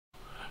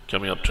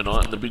Coming up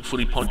tonight in the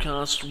Bigfooty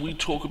podcast, we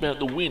talk about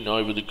the win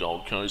over the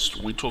Gold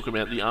Coast, we talk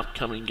about the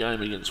upcoming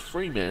game against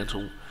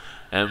Fremantle,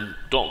 and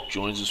Doc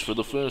joins us for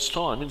the first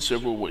time in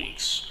several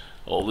weeks.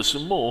 All this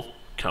and more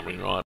coming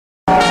right.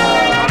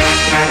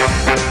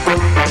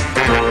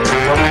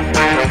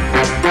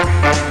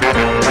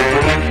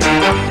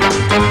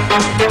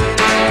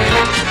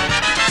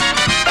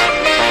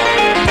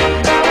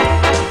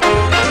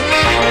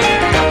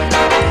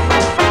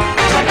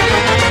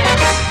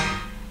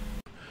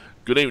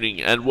 Good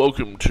evening and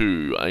welcome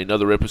to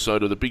another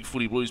episode of the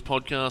Bigfooty Blues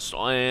podcast.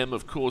 I am,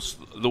 of course,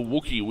 the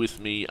Wookie.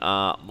 With me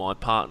are my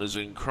partners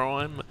in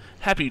crime,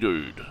 Happy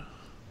Dude.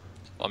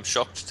 I'm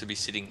shocked to be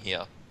sitting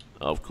here.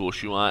 Of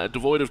course you are.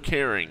 Devoid of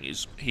Caring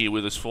is here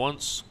with us for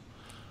once.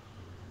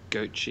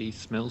 Goat cheese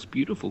smells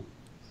beautiful.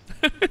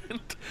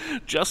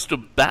 Just a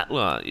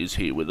Battler is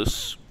here with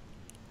us.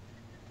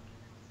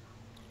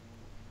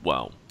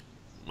 Well,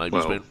 maybe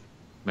he's been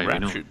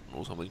raptured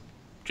or something.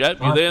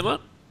 Jab, you there, mate?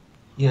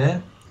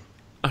 Yeah.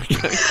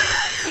 Okay.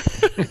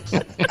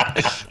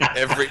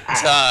 Every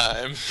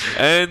time.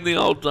 And the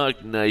old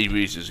Dark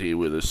Navies is here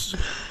with us.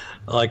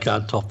 I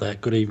can't top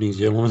that. Good evening,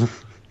 gentlemen.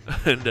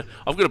 And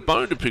I've got a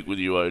bone to pick with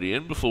you,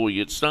 ODN, before we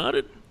get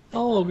started.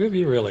 Oh, have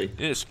you really?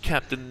 Yes,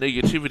 Captain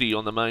Negativity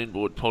on the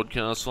Mainboard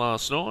podcast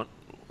last night.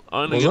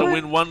 Only Was going to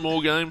I? win one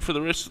more game for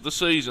the rest of the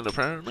season,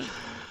 apparently.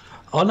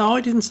 Oh, no,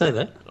 I didn't say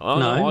that.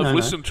 I've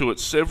listened to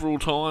it several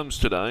times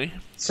today.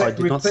 So I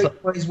did not say,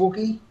 please,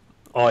 Wookie.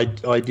 I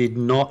did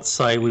not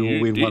say we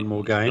will win one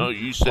more game. No,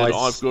 you said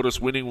I've got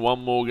us winning one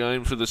more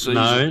game for the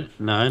season.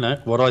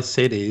 No. What I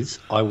said is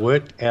I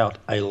worked out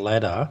a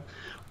ladder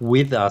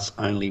with us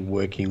only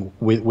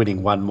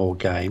winning one more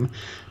game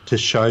to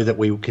show that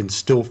we can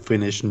still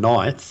finish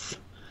ninth,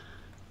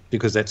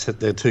 because that's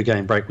the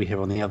 2-game break we have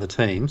on the other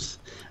teams,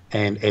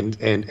 and then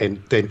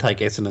take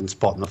Essendon's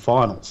spot in the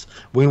finals.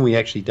 When we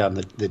actually done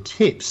the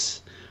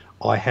tips,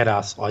 I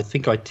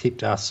think I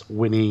tipped us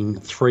winning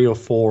 3 or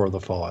 4 of the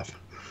 5.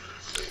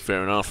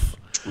 Fair enough.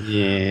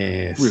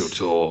 Yes. Real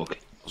talk.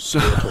 So,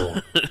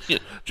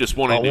 just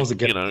wanting I wasn't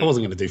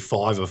going to do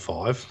 5 of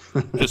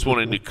 5. Just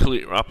wanting to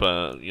clear up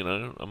a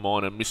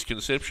minor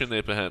misconception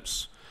there,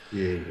 perhaps.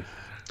 Yeah.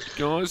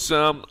 Guys,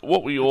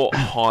 what were your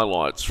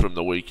highlights from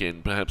the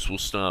weekend? Perhaps we'll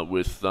start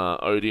with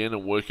ODN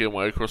and work our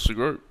way across the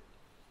group.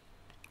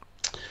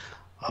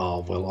 Oh,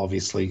 well,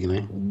 obviously,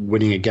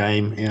 winning a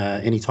game,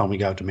 anytime we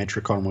go up to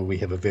Metricon where we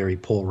have a very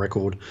poor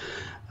record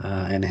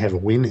and have a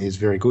win is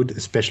very good,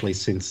 especially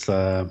since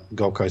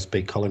Gold Coast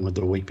beat Collingwood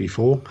the week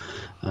before.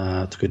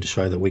 It's good to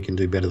show that we can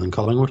do better than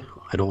Collingwood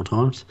at all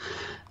times.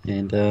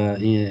 And,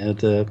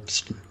 the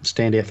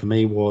standout for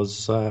me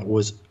was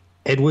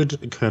Edward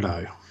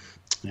Curnow,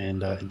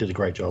 and he did a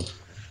great job.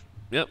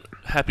 Yep.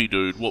 Happy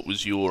Dude, what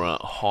was your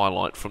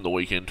highlight from the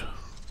weekend?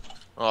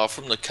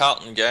 From the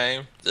Carlton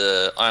game,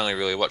 I only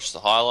really watched the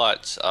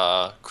highlights.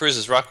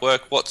 Cruz's ruck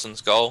work, Watson's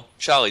goal,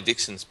 Charlie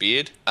Dixon's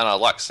beard, and I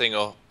like seeing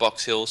a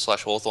Box Hill /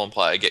 Hawthorn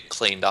player get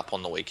cleaned up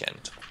on the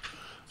weekend.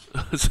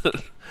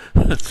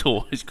 That's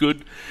always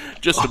good.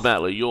 Just a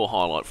Battler, your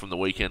highlight from the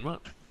weekend, mate?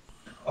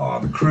 Oh,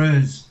 the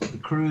cruise.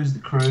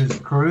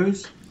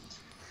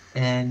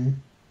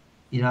 And,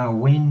 a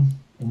win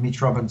and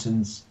Mitch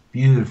Robinson's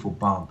beautiful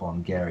bump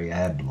on Gary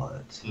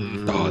Ablett.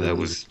 Oh, that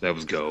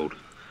was gold.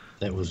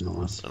 That was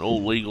nice. And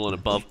all legal and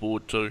above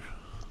board too.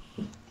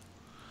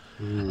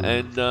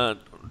 And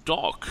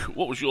Doc,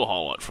 what was your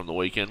highlight from the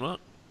weekend, mate?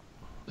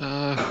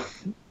 I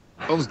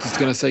was just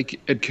going to say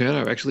Ed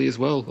Kerner actually as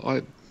well.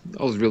 I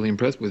was really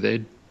impressed with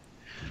Ed.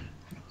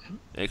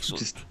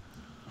 Excellent.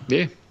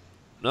 Yeah.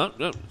 No,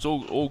 it's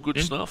all good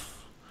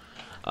stuff.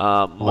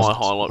 My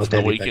highlight from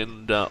the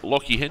weekend,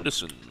 Lockie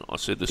Henderson. I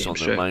said this on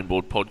the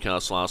Mainboard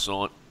podcast last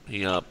night.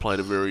 He played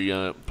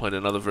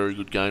another very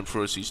good game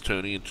for us. He's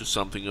turning into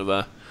something of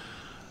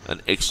an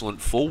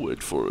excellent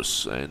forward for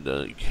us, and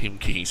him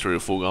kicking 3 or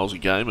 4 goals a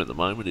game at the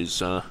moment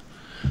is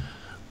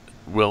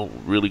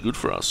really good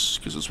for us,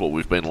 because it's what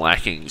we've been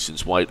lacking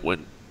since Waite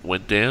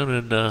went down,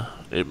 and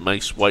it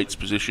makes Waite's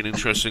position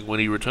interesting when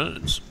he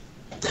returns.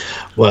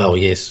 Well,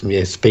 yes.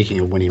 Speaking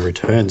of when he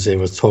returns, there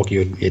was talk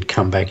he'd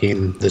come back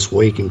in this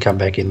week and come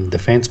back in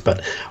defence,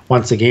 but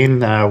once again,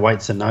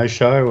 Waite's a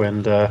no-show,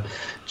 and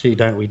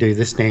don't we do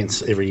this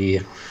dance every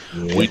year?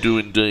 Yeah. We do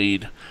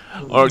indeed.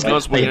 All right,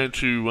 guys, we're going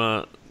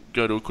to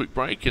go to a quick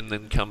break and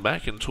then come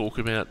back and talk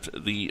about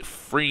the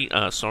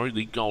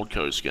Gold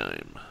Coast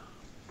game.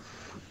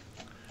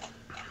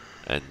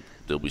 And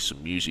there'll be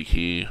some music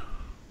here.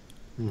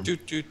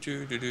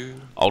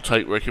 I'll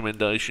take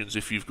recommendations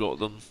if you've got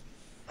them.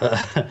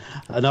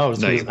 I know. I was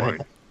going to say,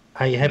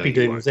 hey, Happy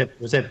Dude, was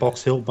that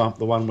Box Hill bump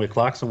the one where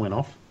Clarkson went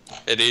off?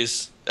 It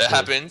is. It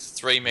happened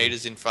 3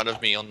 metres in front of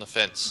me on the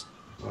fence.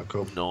 Oh,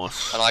 cool.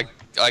 Nice. And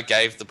I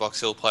gave the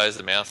Box Hill players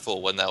a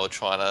mouthful when they were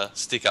trying to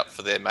stick up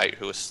for their mate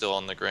who was still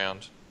on the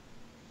ground.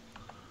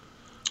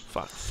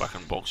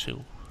 Fucking Box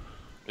Hill.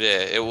 Yeah,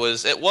 it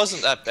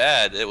wasn't that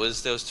bad. There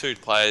was 2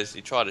 players. He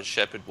tried to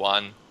shepherd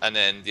one, and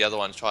then the other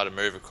one tried to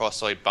move across,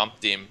 so he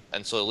bumped him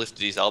and sort of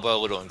lifted his elbow a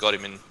little and got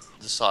him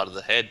the side of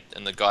the head,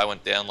 and the guy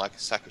went down like a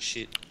sack of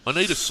shit. I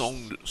need a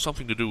song,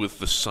 something to do with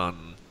the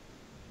sun.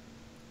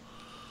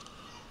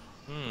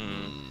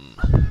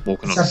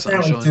 Walking on So the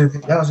apparently sunshine.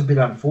 Dugan, that was a bit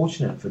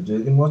unfortunate for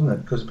Dugan, wasn't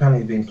it? Because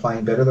apparently he'd been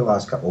playing better the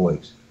last couple of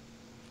weeks.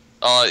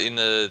 Oh, in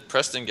the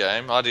Preston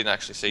game, I didn't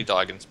actually see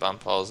Dugan's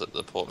bump. I was at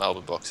the Port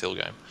Melbourne Box Hill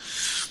game.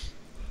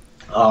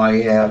 Oh,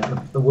 yeah.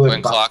 The word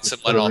When bust Clarkson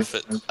was went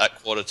sort off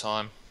at quarter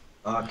time.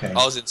 Okay.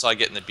 I was inside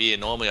getting the beer.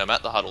 Normally I'm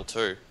at the huddle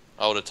too.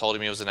 I would have told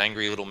him he was an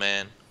angry little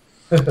man.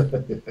 All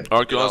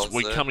right, guys,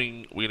 We're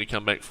going to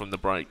come back from the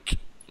break.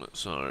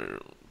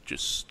 So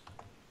just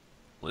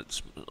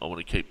I want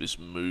to keep this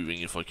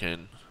moving if I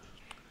can.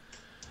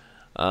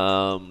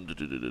 Right.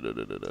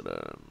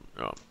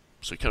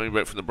 So coming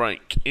back from the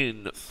break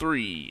in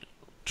 3,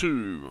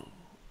 2,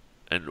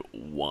 and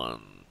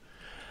 1.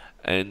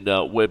 And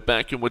we're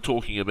back, and we're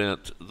talking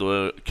about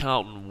the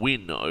Carlton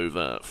win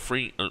over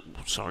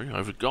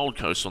over Gold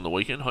Coast on the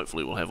weekend.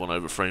 Hopefully we'll have one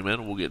over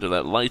Fremantle. We'll get to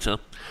that later.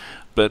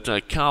 But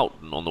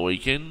Carlton on the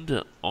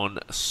weekend, on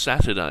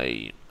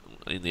Saturday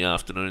in the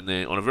afternoon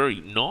there, on a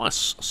very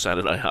nice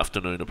Saturday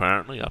afternoon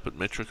apparently, up at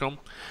Metricon,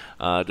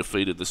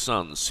 defeated the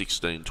Suns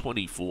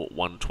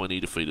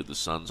 16-24-120, defeated the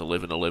Suns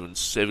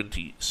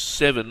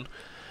 11-11-77.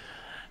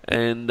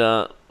 And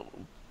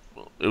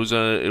it was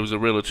a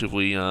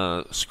relatively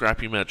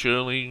scrappy match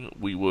early.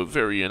 We were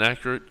very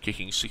inaccurate,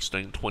 kicking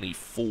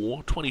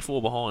 16-24,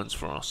 24 behinds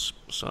for us.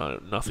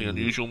 So nothing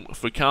unusual.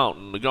 For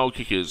Carlton, the goal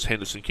kickers,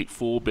 Henderson kicked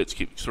 4, Betts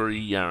kicked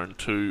 3, Yaron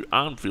 2,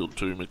 Armfield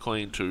 2,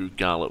 McLean 2,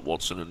 Garlett,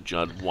 Watson and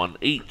Judd 1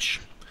 each.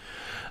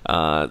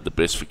 The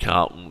best for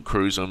Carlton,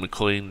 Cruiser,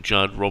 McLean,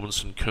 Judd,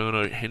 Robinson,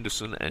 Curnow,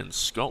 Henderson and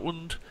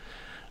Scotland.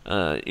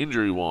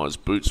 Injury-wise,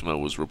 Bootsma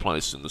was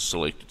replaced in the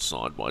selected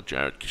side by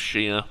Jared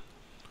Cashier,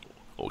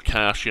 or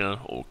Kasia,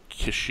 or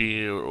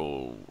Cashier,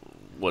 or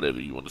whatever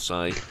you want to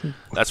say.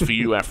 That's for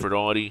you,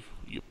 Aphrodite.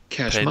 You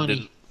Cash pendant.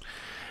 money.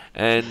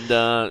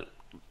 And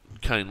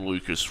Kane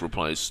Lucas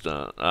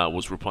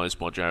was replaced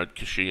by Jared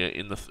Cashier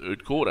in the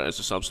third quarter as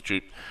a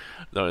substitute.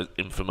 The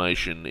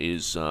information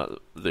is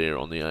there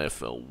on the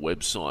AFL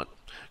website.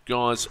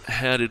 Guys,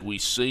 how did we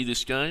see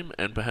this game?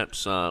 And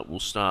perhaps we'll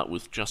start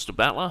with just a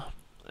battler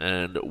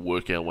and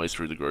work our way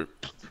through the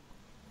group.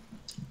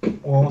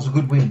 Well, it was a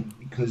good win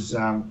because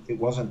it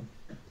wasn't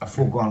a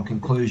foregone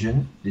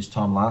conclusion this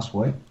time last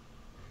week.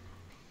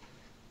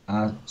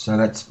 So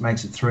that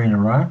makes it 3 in a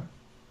row.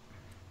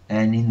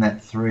 And in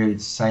that 3,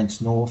 it's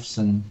Saints, Norths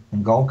and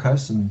Gold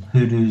Coast, and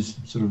Hoodoo's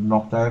sort of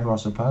knocked over, I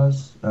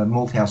suppose.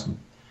 Malthouse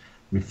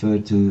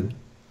referred to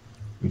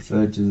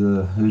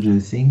the Hoodoo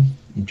thing,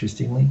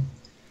 interestingly.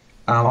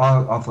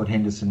 I thought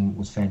Henderson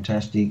was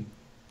fantastic.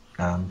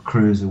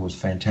 Cruiser was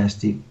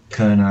fantastic.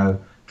 Curnow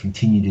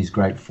continued his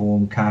great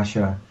form.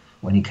 Kasia,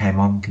 when he came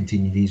on,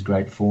 continued his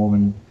great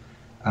form.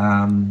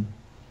 And,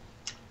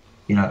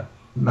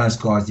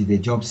 most guys did their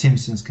job.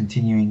 Simpson's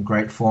continuing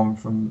great form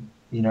from,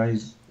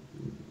 he's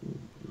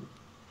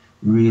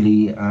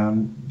really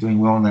doing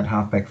well on that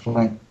halfback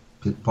flank,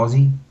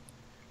 Posy.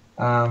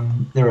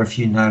 There are a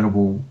few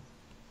notable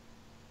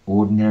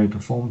ordinary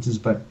performances,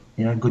 but,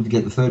 good to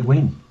get the third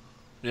win.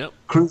 Yep.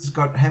 Cruz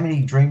got how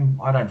many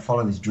I don't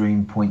follow this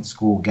dream point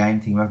score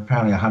game thing, but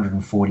apparently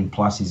 140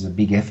 plus is a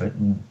big effort,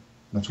 and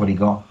that's what he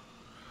got.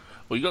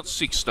 Well, he got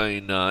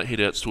 16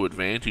 hit-outs to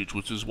advantage,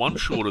 which is one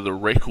short of the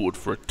record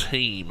for a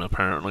team,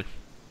 apparently.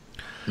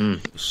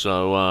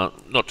 So,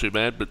 not too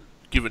bad, but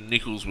given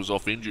Nichols was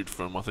off injured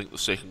from, I think, the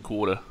second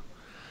quarter,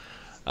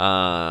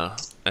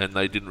 and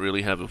they didn't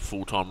really have a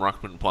full-time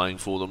ruckman playing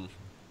for them,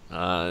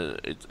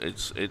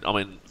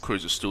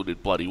 Cruiser still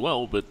did bloody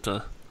well,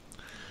 but,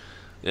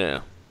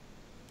 yeah.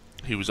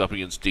 He was up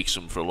against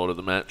Dixon for a lot of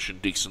the match,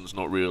 and Dixon's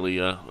not really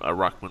a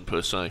ruckman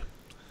per se.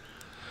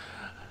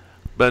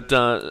 But,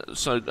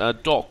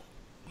 Doc,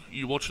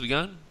 you watched the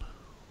game?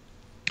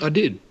 I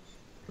did.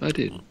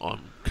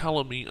 I'm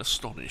colour me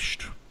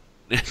astonished.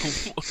 How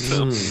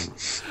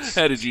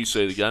did you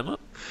see the game, mate?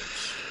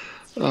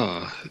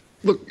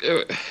 Look,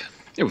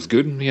 it was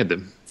good. We had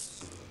the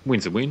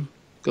win's a win.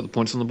 Got the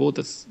points on the board.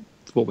 That's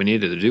what we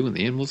needed to do in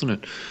the end, wasn't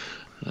it?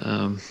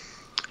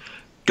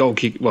 Goal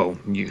kick. Well,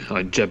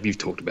 Jab, you've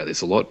talked about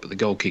this a lot, but the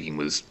goal kicking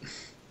was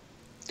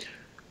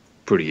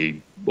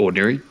pretty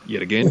ordinary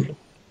yet again.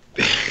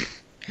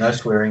 No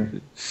swearing.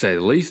 Say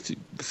the least.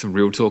 Some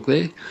real talk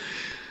there.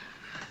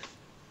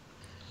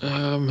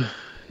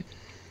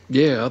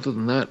 Yeah, other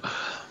than that, I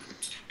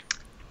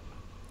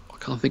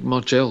can't think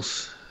much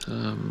else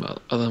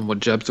other than what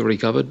Jab's already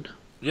covered.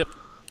 Yep.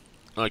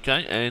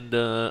 Okay, and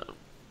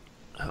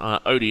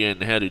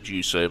ODN, how did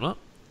you see him up?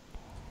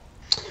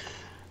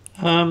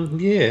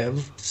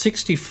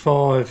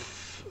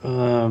 65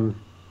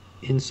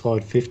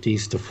 inside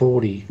 50s to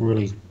 40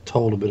 really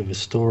told a bit of a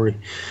story.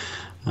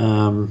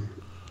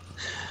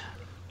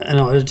 And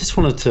I just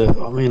wanted to,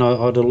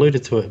 I'd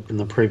alluded to it in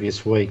the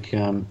previous week,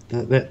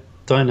 that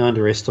don't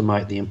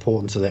underestimate the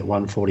importance of that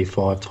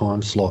 145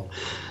 time slot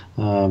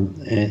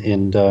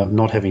and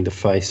not having to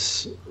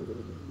face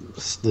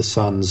the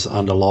Suns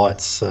under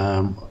lights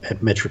at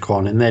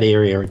Metricon. In that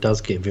area, it does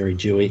get very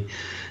dewy.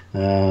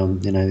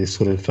 They're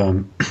sort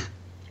of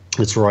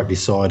it's right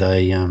beside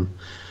a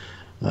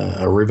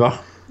river,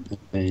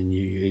 and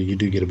you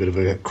do get a bit of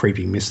a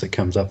creeping mist that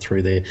comes up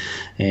through there,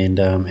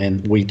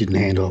 and we didn't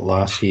handle it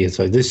last year.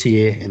 So this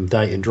year, in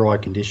dry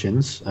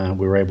conditions,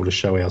 we were able to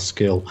show our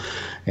skill,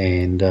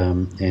 and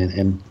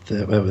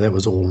that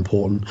was all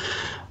important.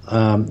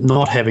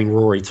 Not having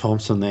Rory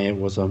Thompson there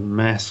was a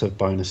massive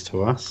bonus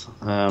to us.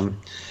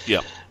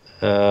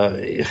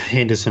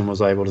 Henderson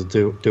was able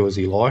to do as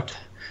he liked,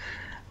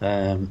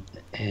 I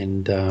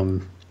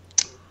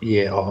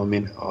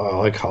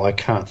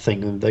can't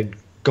think. The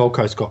Gold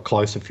Coast got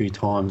close a few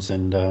times,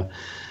 and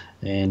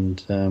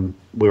we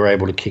were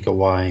able to kick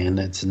away, and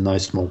that's in no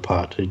small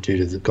part due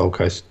to the Gold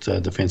Coast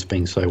defence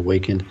being so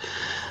weakened.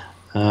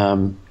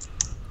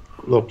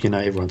 Look,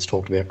 everyone's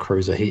talked about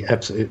Cruiser. He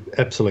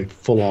absolute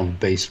full-on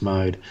beast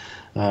mode.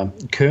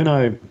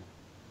 Curnow,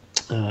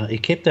 he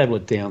kept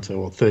Ablett down to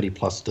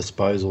 30-plus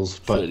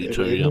disposals, but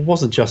 32, it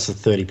wasn't just the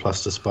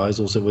 30-plus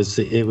disposals.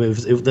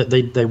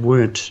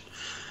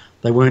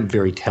 They weren't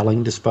very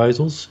telling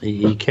disposals.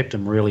 He kept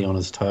him really on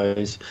his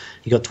toes.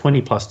 He got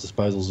 20-plus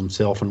disposals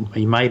himself, and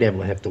he made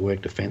Ablett have to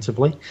work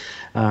defensively.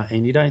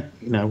 And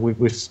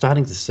we're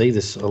starting to see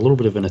this, a little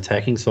bit of an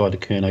attacking side to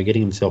Curnow,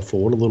 getting himself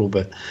forward a little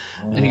bit.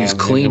 And he was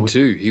clean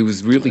too. He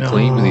was really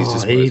clean with his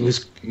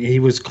disposals. He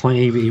was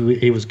clean.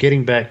 He was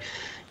getting back.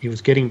 He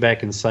was getting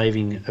back and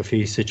saving a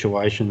few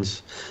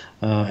situations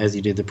as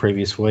he did the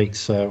previous week.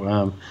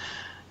 So,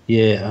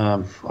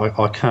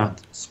 I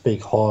can't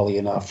speak highly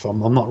enough. I'm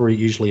not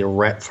usually a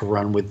rat for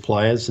run with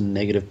players and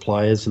negative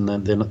players, and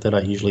they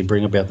don't usually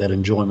bring about that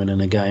enjoyment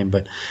in a game.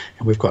 But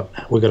we've got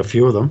a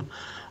few of them.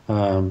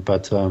 I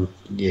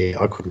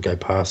couldn't go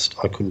past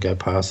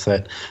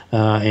that.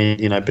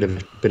 And a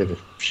bit of a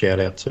shout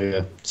out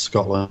to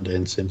Scotland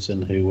and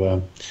Simpson,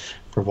 who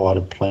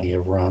provided plenty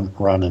of run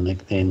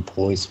and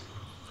poise.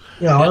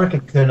 Yeah, I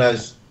reckon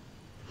Curnow's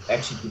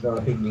actually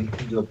developing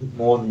into a bit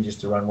more than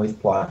just a run with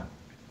player.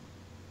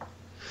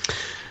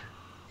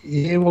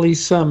 Yeah, well, he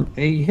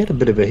had a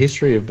bit of a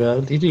history of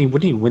wouldn't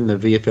he win the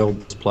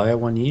VFL player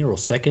one year or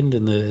second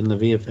in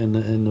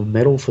the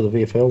medal for the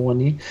VFL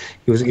one year?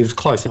 He was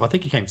close. I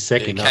think he came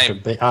second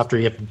after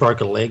he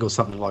broke a leg or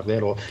something like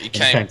that. Or he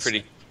came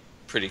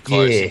pretty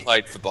close. Yeah. He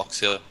played for Box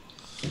Hill.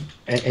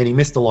 And he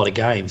missed a lot of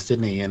games,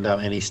 didn't he?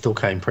 And he still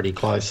came pretty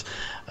close.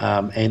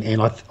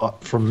 I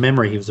from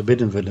memory, he was a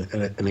bit of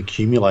an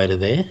accumulator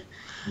there.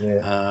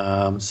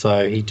 Yeah.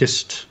 So he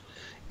just,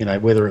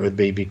 whether it would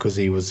be because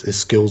his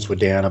skills were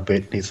down a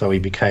bit, so he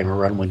became a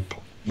run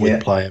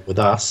player with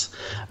us.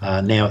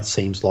 Now it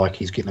seems like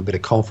he's getting a bit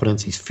of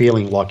confidence. He's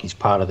feeling like he's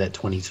part of that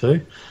 22.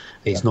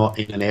 He's not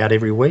in and out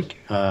every week.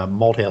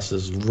 Malthouse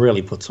has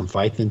really put some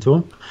faith into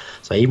him.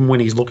 So even when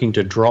he's looking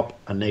to drop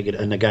a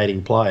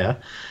negating player,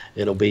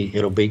 it'll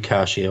be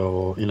Kashi,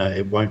 or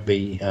it won't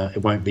be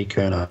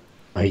Curnow.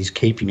 He's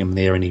keeping him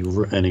there, and he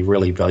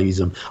really values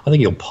him. I think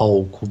he'll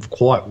poll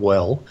quite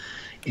well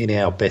in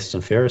our best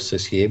and fairest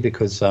this year,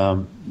 because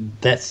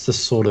that's the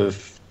sort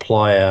of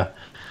player,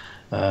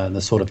 the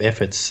sort of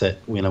efforts that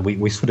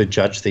we sort of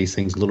judge these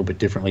things a little bit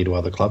differently to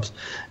other clubs,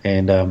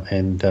 and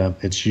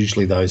it's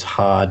usually those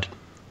hard,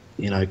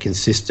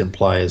 consistent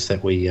players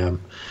that we're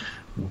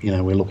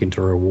looking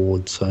to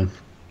reward. So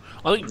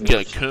I think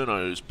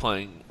Curnow is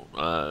playing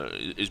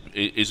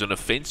is an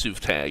offensive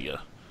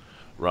tagger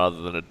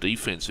rather than a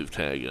defensive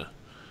tagger.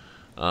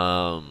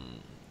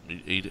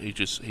 He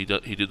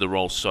did the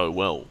role so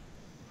well.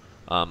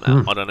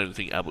 I don't even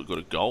think Ablett got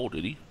a goal,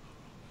 did he?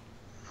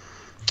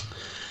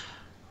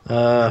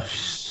 No.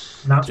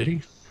 Did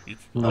he?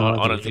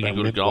 I don't think he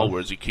got a goal,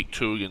 whereas he kicked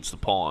 2 against the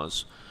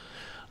Pies.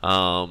 He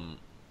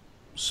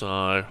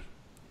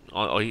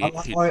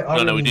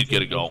did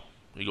get a goal.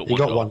 He got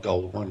one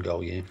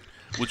goal, yeah.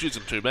 Which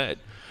isn't too bad,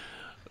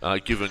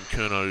 given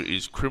Curnow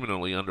is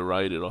criminally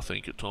underrated, I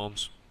think, at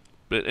times.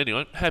 But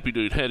anyway, Happy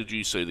Dude, how did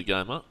you see the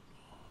game, mate?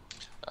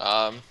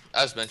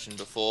 As mentioned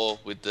before,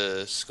 with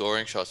the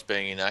scoring shots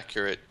being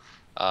inaccurate,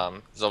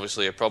 is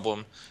obviously a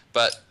problem.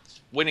 But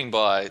winning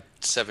by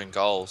 7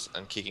 goals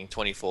and kicking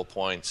 24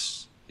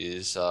 points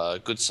is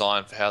a good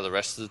sign for how the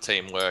rest of the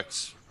team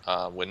works.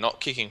 We're not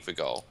kicking for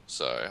goal,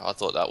 so I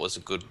thought that was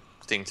a good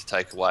thing to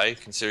take away,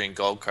 considering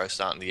Gold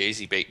Coast aren't the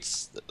easy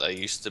beats that they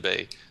used to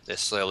be. They're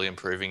slowly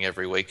improving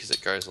every week as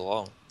it goes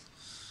along.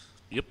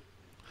 Yep.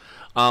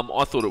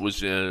 I thought it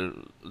was the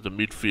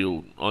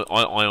midfield.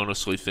 I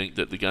honestly think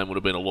that the game would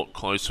have been a lot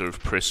closer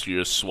if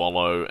Prestia,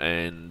 Swallow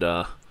and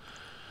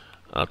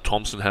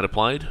Thompson had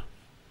played.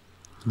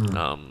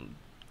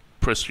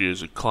 Prestia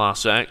is a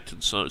class act,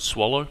 and so is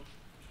Swallow,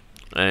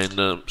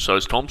 and so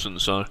is Thompson.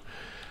 So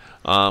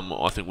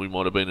I think we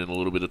might have been in a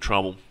little bit of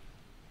trouble.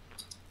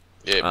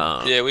 We given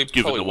probably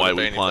the would way have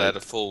we been if played. they had a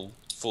full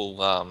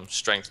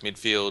strength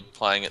midfield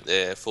playing at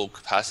their full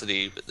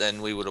capacity, but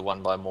then we would have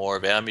won by more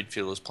of our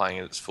midfielders playing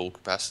at its full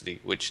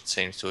capacity, which it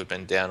seems to have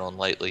been down on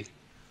lately.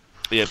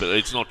 Yeah, but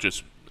it's not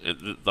just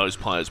those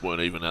players weren't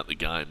even at the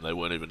game; they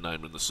weren't even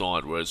named in the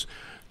side. Whereas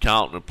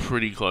Carlton are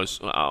pretty close.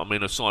 I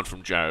mean, aside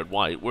from Jared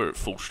Waite, we're at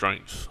full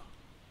strength.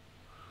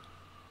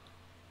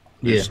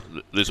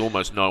 There's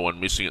almost no one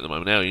missing at the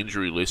moment. Our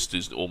injury list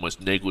is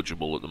almost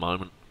negligible at the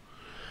moment.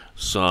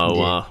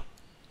 So,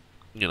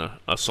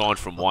 aside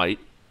from Waite,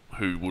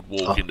 who would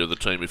walk into the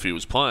team if he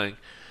was playing,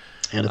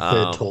 and a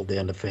third tall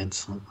down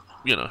defence.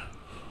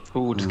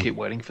 We'll just keep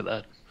waiting for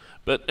that.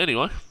 But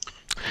anyway,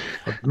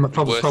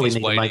 probably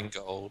need to make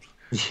gold.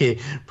 Yeah,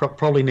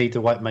 probably need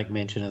to make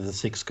mention of the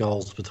 6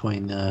 goals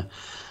between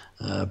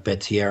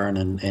Betsy Aaron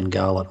and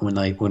Garlett. When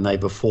they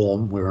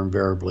perform, we're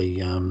invariably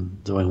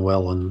doing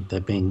well, and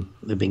they've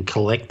been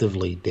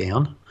collectively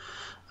down,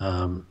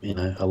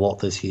 a lot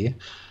this year.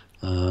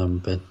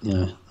 But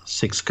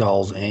 6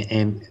 goals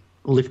and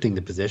lifting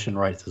the possession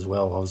rates as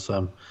well. I was,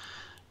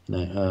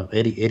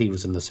 Eddie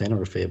was in the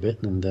centre a fair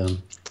bit, and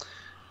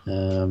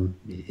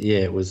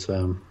it was.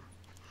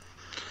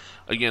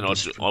 Again,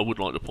 I would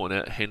like to point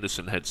out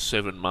Henderson had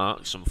 7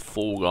 marks and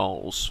 4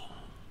 goals,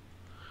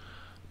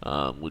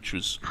 which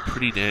was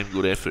pretty damn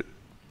good effort.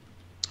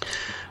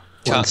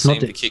 Can't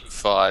seem to kick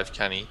 5,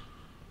 can he?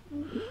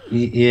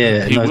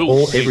 Yeah,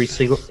 every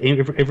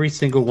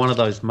single one of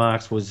those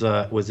marks was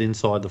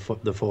inside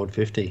the forward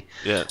 50.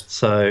 Yeah.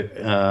 So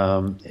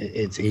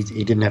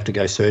he didn't have to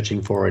go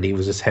searching for it. He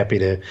was just happy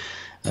to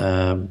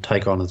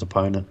take on his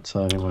opponent.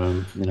 So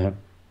Yeah.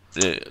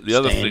 The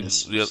other thing,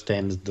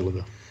 standards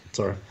deliver.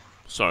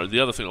 Sorry, the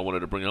other thing I wanted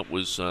to bring up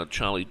was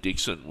Charlie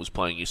Dixon was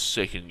playing his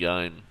second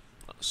game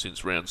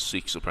since round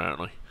 6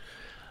 apparently,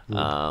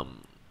 and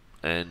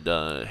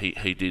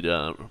he did.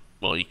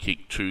 He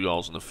kicked 2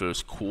 goals in the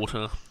first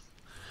quarter,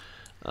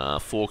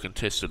 4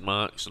 contested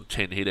marks and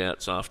 10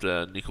 hit-outs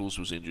after Nichols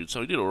was injured. So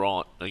he did all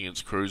right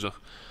against Cruiser.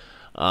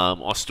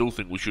 I still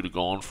think we should have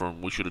gone for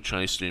him. We should have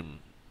chased him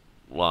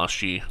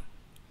last year.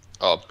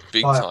 Oh,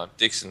 big time.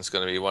 Dixon's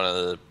going to be one of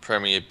the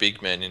premier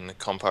big men in the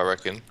comp, I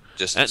reckon.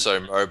 Just so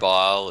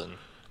mobile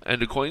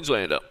and a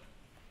Queenslander.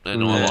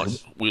 And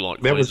we like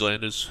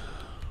Queenslanders.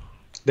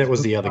 That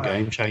was the other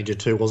game changer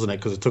too, wasn't it?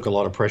 Because it took a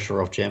lot of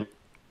pressure off Jam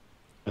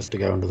to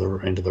go into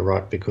the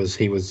right, because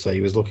he was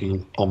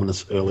looking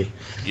ominous early.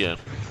 Yeah.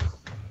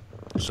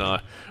 So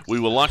we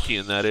were lucky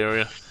in that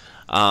area,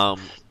 but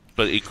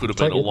it could have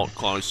been a lot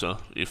closer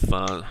if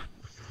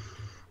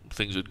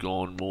things had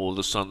gone more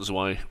the Suns'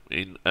 way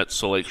at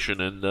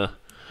selection and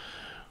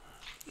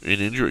in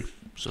injury.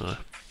 So,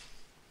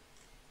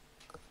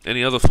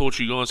 any other thoughts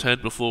you guys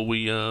had before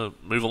we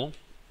move along?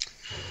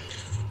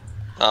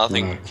 I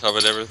think we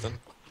covered everything.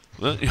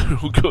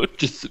 All good.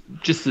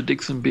 Just the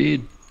Dixon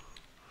beard.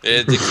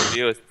 Yeah, Dixon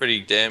beard was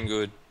pretty damn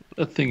good.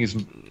 That thing is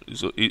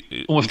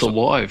almost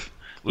alive.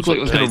 Looks like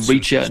it was going to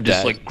reach out and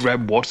just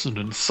grab Watson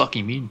and suck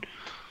him in.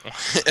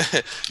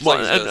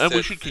 And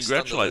we should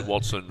congratulate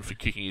Watson for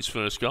kicking his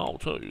first goal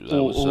too. It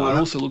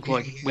also looked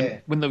like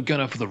when they were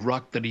going out for the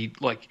ruck that he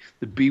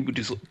the beard would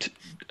just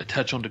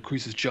attach onto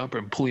Chris's jumper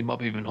and pull him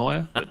up even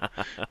higher. But,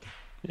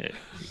 yeah,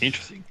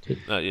 interesting.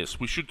 Yes,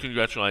 we should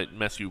congratulate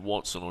Matthew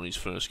Watson on his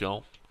first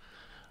goal.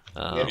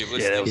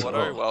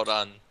 Well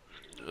done.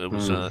 It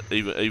was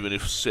even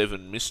if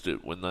 7 missed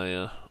it when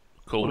they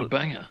called what a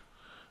banger.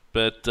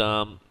 But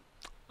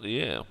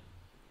yeah.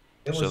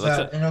 It was,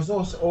 and it was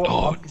also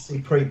obviously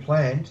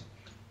pre-planned.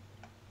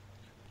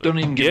 Don't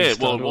even get me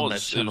started on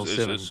that Channel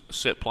 7. It was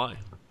set play.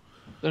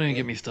 Don't even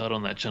get me started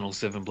on that Channel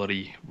 7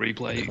 bloody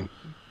replay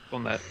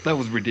on that. That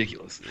was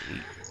ridiculous.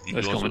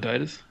 Those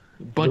commentators.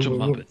 A bunch of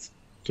muppets.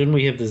 Didn't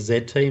we have the Z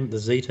team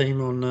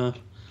on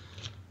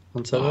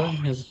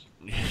Saturday?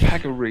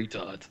 Pack of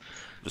retards.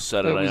 The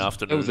Saturday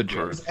afternoon. That was a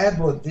joke. It was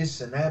Ablett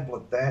this and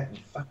Ablett that and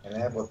fucking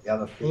Ablett the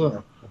other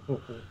thing.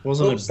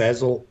 Wasn't it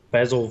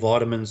Basil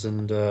Vitamins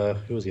and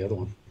who was the other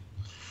one?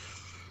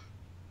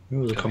 Who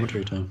was the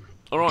commentary team?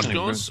 All right,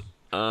 guys.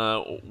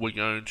 We're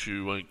going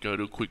to go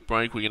to a quick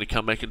break. We're going to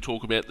come back and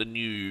talk about the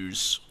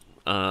news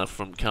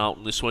from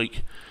Carlton this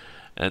week.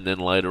 And then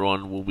later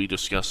on, we'll be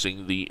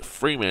discussing the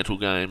Fremantle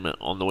game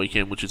on the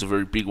weekend, which is a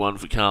very big one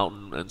for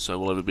Carlton. And so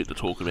we'll have a bit to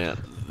talk about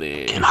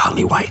there. Can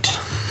hardly wait.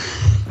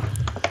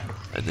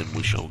 And then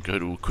we shall go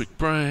to a quick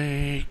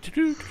break.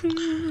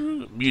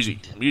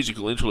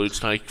 Musical interludes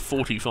take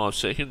 45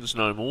 seconds,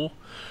 no more.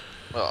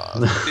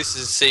 This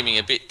is seeming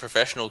a bit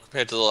professional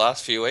compared to the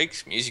last few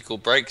weeks. Musical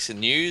breaks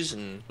and news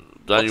and.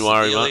 Don't you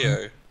worry,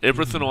 mate.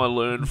 Everything I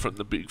learned from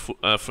the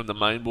from the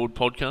Mainboard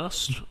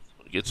podcast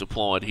gets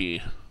applied here.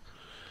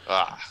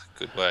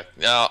 Good work.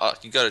 Now I've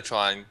got to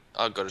try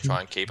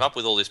and keep up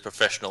with all this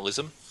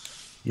professionalism.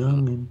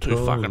 Young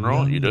Too fucking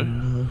right, you do.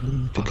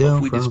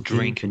 We just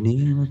drink. Yeah,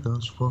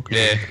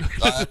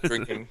 I'm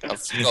drinking.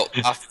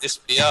 After this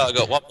beer, I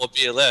got one more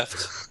beer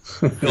left.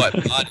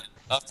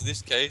 After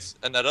this case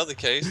and that other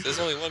case, there's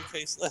only one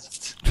case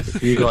left.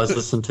 You guys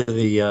listen to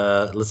the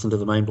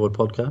Mainboard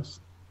podcast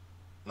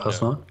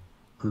last night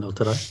until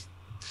today?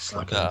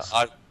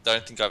 I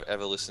don't think I've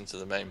ever listened to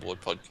the Mainboard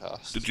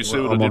podcast. Did you see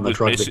what I did on the with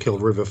drug that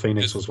killed River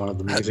Phoenix was one of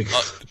the music.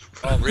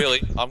 Oh, really?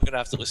 I'm going to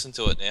have to listen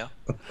to it now.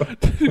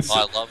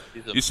 I love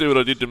it. You see what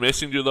I did to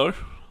Messenger, though?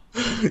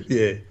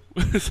 Yeah.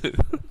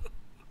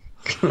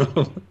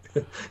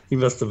 He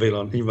must have been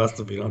on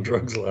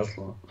drugs last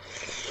night.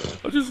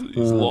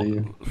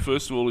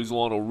 First of all, his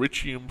Lionel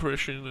Richie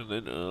impression, and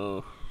then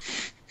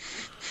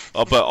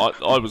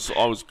but I was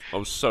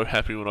so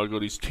happy when I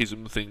got his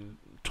Tism thing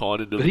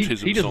tied into the Tism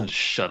song. He doesn't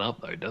shut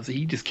up though, does he?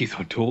 He just keeps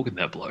on talking,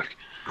 that bloke.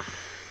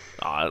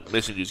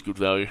 Messenger's good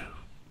value,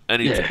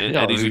 and he's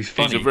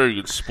a very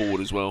good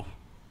sport as well.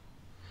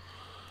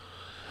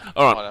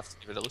 All right,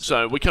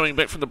 so we're coming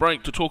back from the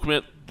break to talk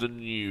about the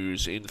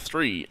news in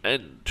 3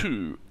 and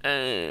 2,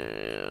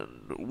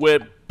 and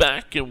we're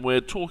back and we're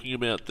talking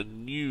about the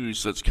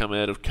news that's come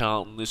out of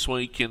Carlton this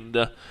week.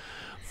 And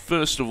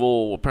first of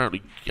all,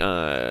 apparently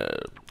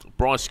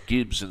Bryce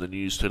Gibbs in the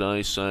news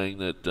today saying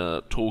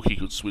that Torquay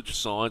could switch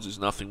sides is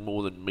nothing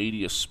more than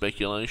media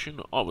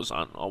speculation. I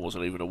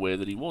wasn't even aware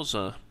that he was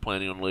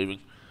planning on leaving.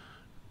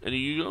 Any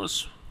of you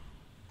guys?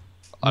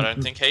 I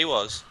don't think he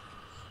was.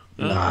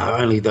 No,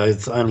 only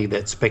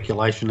that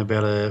speculation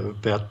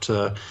about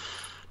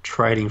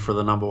trading for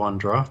the number 1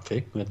 draft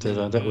pick, but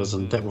that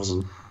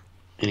wasn't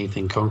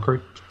anything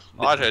concrete.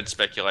 I'd heard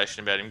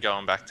speculation about him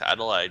going back to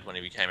Adelaide when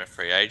he became a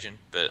free agent,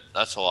 but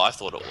that's all I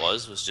thought it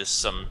was just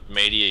some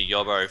media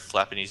yobbo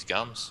flapping his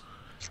gums.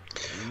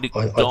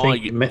 I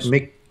think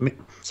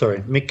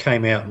Mick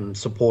came out and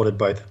supported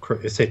both.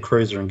 Said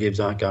Cruiser and Gibbs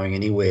aren't going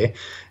anywhere,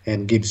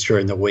 and Gibbs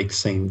during the week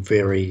seemed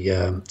very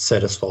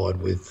satisfied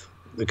with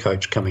the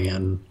coach coming out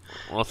and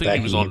I think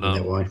he was on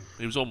that way.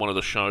 He was on one of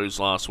the shows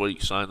last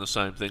week saying the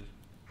same thing.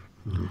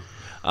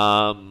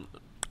 Mm-hmm.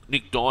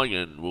 Nick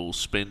Dygan will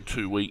spend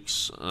 2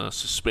 weeks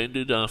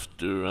suspended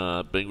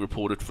after being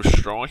reported for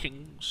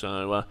striking,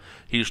 so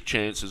his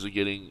chances are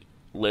getting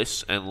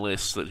less and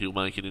less that he'll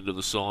make it into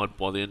the side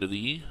by the end of the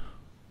year.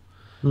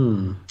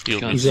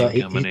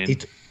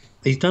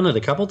 He's done it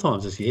a couple of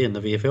times this year in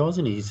the VFL,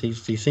 hasn't he?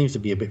 He seems to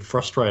be a bit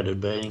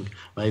frustrated being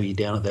maybe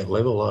down at that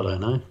level. I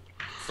don't know.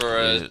 For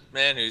a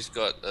man who's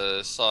got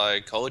a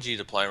psychology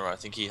diploma, I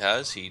think he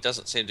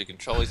doesn't seem to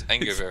control his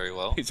anger very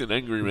well. He's an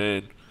angry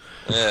man.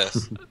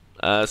 Yes.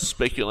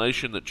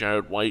 Speculation that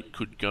Jared Waite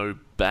could go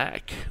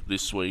back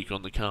this week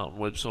on the Carlton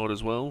website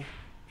as well.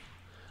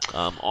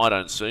 I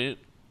don't see it.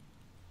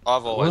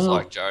 I've always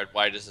liked Jared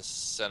Waite as a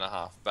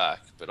centre-half back,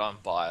 but I'm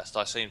biased.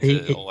 I seem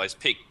to always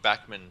pick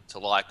backmen to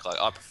like.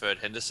 I preferred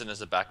Henderson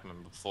as a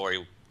backman before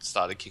he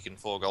started kicking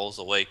 4 goals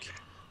a week.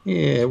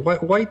 Yeah,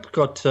 Waite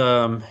got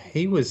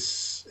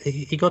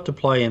he got to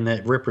play in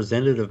that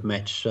representative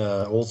match.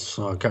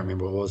 Also, I can't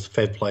remember what it was.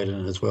 Fav played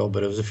in it as well,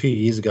 but it was a few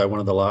years ago. One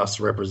of the last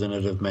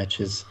representative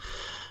matches,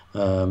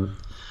 and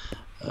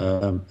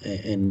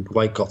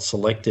Waite got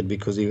selected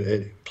because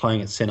he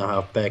playing at centre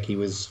half back. He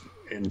was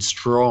in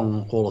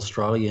strong All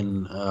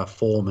Australian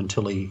form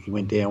until he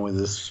went down with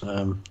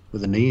a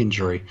knee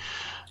injury.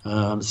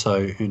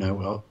 So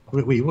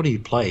what do you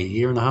play? A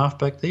year and a half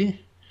back there?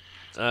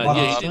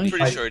 I'm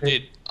pretty sure he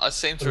did. I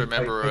seem to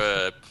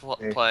remember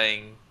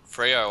playing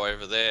Freo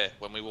over there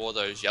when we wore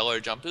those yellow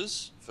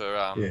jumpers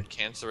for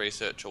cancer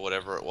research or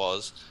whatever it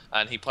was,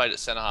 and he played at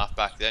centre half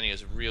back then. He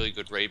was a really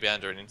good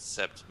rebounder and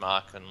intercept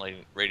mark and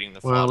reading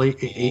the front. Well,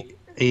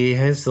 he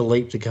has the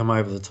leap to come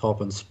over the top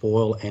and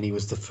spoil, and he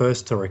was the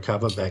first to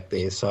recover back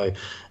there. So,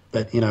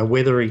 but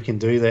whether he can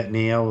do that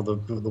now or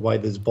the way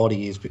his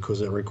body is,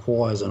 because it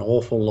requires an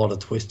awful lot of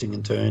twisting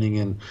and turning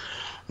and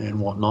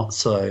whatnot.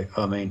 So,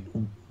 I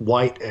mean,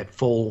 Waite at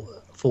full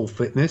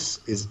fitness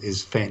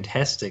is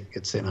fantastic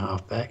at centre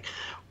half back.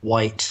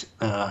 Waite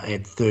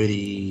at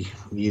 30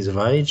 years of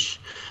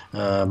age,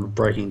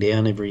 breaking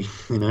down every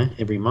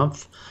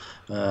month.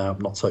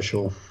 Not so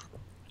sure.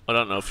 I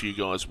don't know if you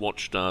guys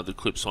watched the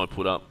clips I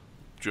put up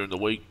during the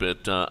week,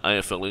 but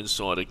AFL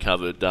Insider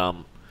covered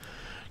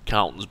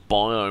Carlton's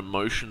Bio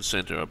Motion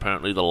Centre,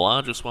 apparently the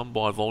largest one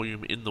by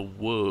volume in the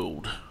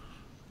world.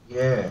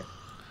 Yeah.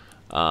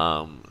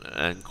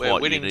 And we're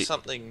winning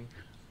something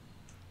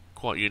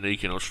quite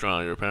unique in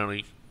Australia,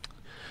 apparently.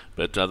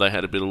 But they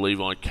had a bit of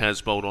Levi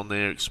Casbolt on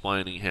there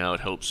explaining how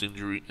it helps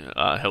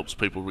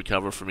people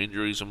recover from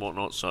injuries and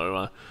whatnot.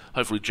 So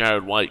hopefully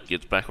Jared Waite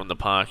gets back on the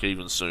park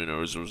even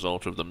sooner as a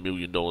result of the $1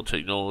 million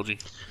technology.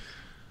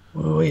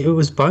 Well, it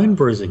was bone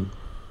bruising,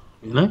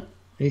 How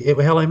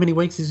many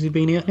weeks has he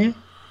been out now?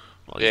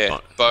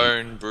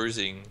 Bone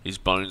bruising. His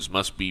bones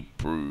must be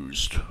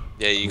bruised.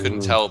 Yeah, you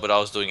couldn't tell, but I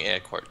was doing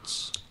air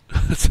quotes.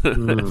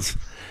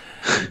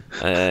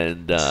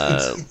 And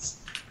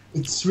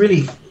it's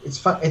really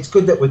fun. It's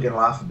good that we can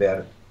laugh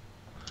about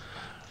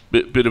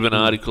it. Bit of an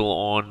article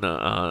on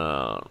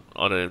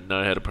I don't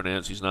know how to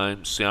pronounce his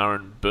name,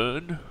 Sauron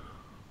Byrne,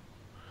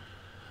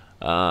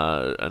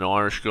 an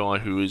Irish guy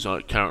who is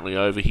currently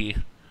over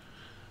here.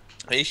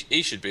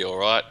 He should be all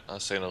right.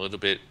 I've seen a little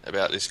bit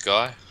about this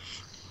guy.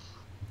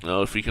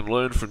 If he can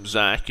learn from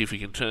Zach, if he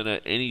can turn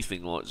out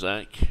anything like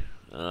Zach,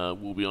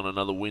 we'll be on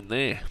another win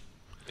there.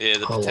 Yeah,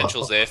 the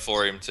potential's there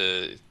for him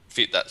to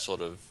fit that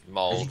sort of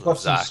mould. Has he got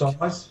some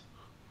size?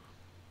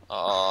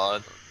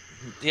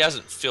 He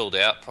hasn't filled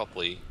out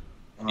properly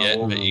yet,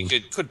 but you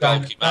could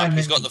bulk him up.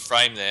 He's got the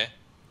frame there.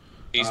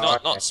 He's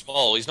not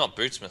small. He's not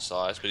Bootsma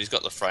size, but he's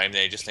got the frame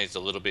there. He just needs a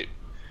little bit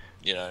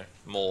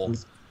more.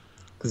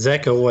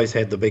 Zach always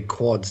had the big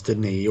quads,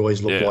 didn't he? He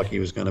always looked Yeah. like he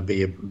was going to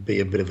be a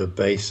bit of a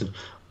beast. And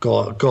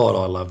God,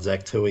 I love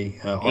Zach Tui.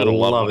 I gotta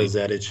love love him. his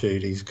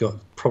attitude. He's got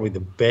probably the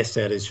best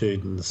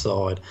attitude in the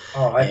side.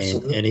 Oh,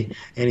 absolutely.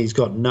 And he's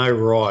got no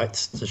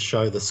rights to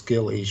show the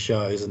skill he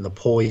shows and the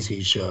poise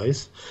he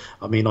shows.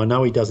 I mean, I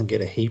know he doesn't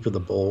get a heap of the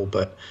ball,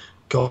 but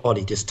God,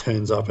 he just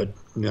turns up at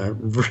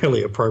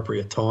really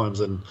appropriate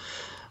times. And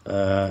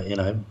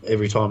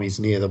every time he's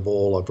near the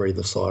ball, I breathe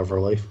a sigh of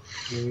relief.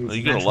 Well,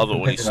 you gotta love it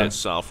when he sets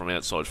sail from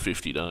outside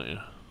 50, don't you?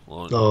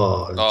 Like,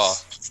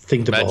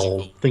 Thing to magical.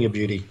 behold, thing of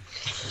beauty.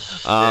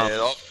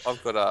 I've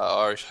got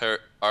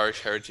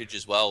Irish heritage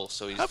as well,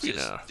 so he's Happy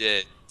just now.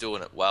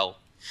 doing it well.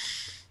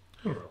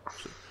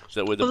 Is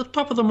that where At the the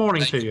top of the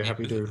morning to you,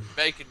 happy dude.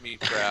 Making me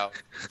proud.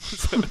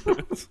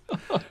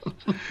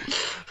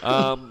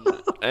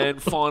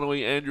 And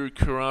finally, Andrew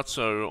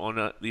Carazzo on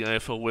the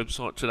AFL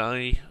website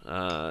today,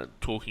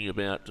 talking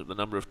about the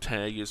number of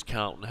taggers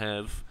Carlton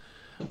have.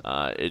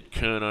 Ed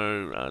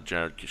Curnow,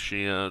 Jared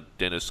Cashier,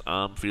 Dennis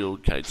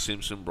Armfield, Kate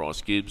Simpson,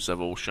 Bryce Gibbs have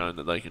all shown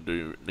that they can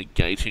do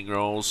negating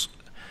roles,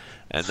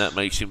 and that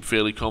makes him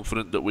fairly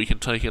confident that we can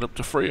take it up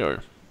to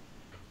Freo.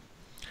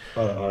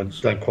 I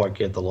don't quite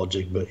get the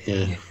logic, but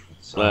yeah.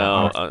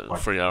 Well,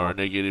 Freo are a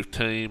negative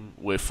team.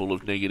 We're full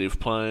of negative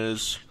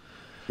players.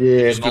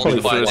 Yeah, This could be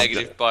the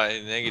first. By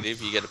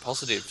negative, you get a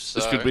positive. So.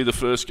 This could be the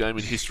first game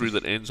in history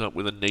that ends up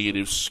with a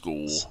negative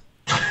score.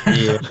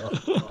 Yeah.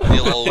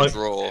 Nil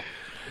draw.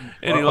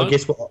 Anyway,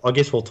 I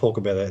guess we'll talk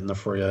about that in the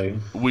Freo.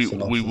 we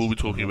will be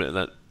talking about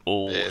that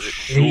all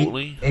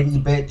shortly. Eddie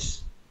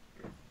Betts.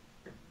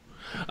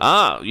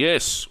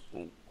 Yes.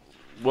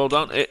 Well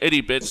done.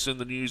 Eddie Betts in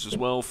the news as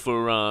well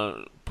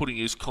for putting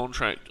his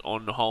contract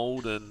on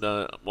hold, and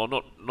not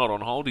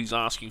on hold. He's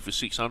asking for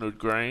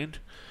 $600,000.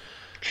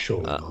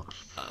 Sure not.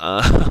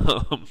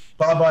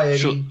 Bye,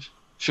 Eddie.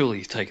 Surely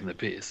he's taking the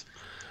piss.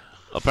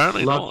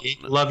 Apparently not.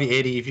 Love you,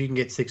 Eddie. If you can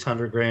get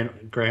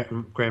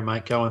 $600,000,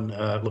 mate, go and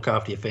look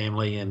after your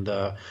family, and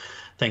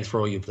thanks for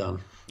all you've done.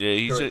 Yeah,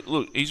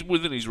 he's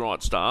within his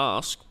rights to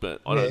ask,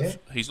 but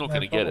he's not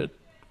going to get it.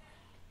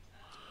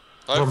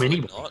 Hopefully From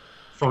anybody. not.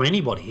 From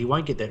anybody. He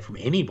won't get that from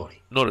anybody.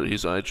 Not at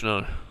his age,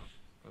 no.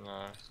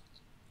 No.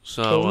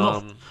 So,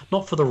 Well,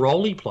 not for the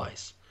role he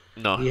plays.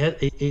 no.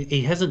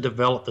 He hasn't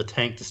developed the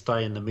tank to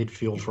stay in the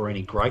midfield for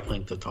any great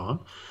length of time.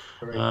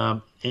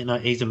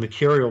 He's a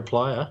mercurial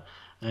player,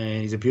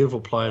 and he's a beautiful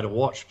player to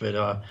watch. But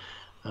I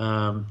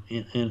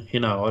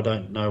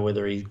don't know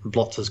whether he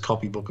blots his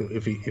copybook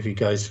if he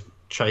goes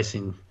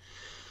chasing.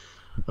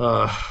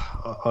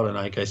 I don't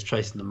know. He goes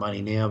chasing the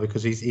money now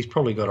because he's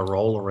probably got a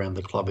role around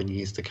the club in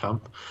years to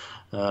come.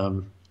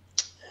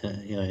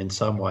 In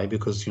some way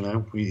because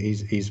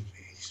he's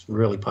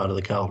really part of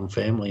the Carlton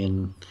family,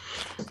 and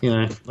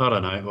I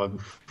don't know.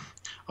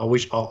 I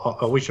wish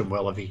him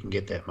well if he can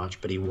get that much,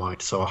 but he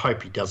won't. So I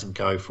hope he doesn't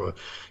go for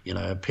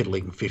a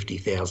piddling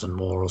 50,000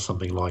 more or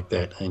something like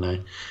that.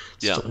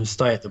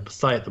 Stay at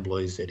the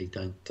Blues, Eddie.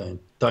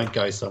 Don't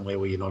go somewhere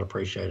where you're not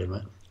appreciated,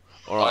 mate.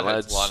 All right, I'd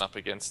lads. line up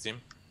against him.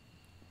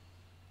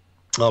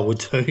 I would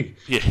too.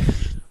 Yeah.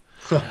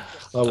 I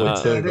would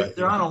too.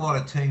 There aren't a lot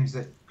of teams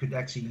that could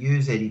actually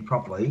use Eddie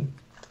properly.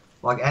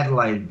 Like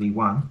Adelaide would be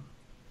one.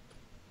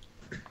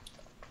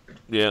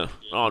 Yeah.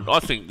 I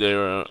think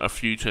there are a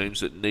few teams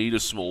that need a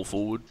small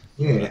forward.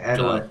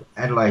 Yeah,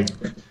 Adelaide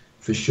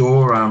for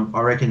sure.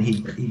 I reckon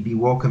he'd be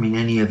welcoming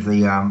any of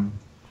the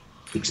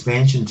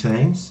expansion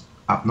teams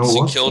up north.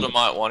 St Kilda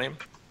might want him.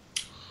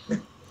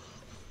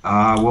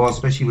 Well,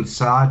 especially with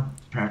Sard.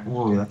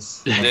 Well,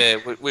 that's Yeah,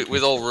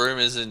 with all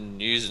rumours and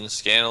news and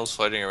scandals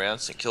floating around,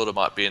 St Kilda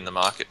might be in the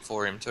market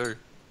for him too.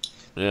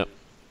 Yeah.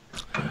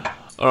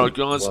 All right,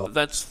 guys.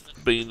 That's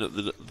been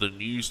the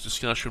news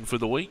discussion for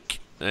the week,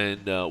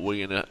 and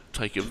we're going to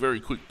take a very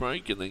quick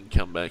break and then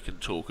come back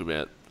and talk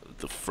about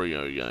the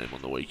Freo game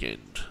on the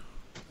weekend.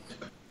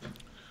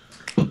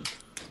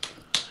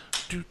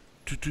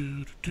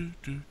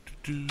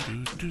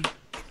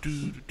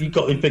 You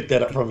got me picked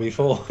that up from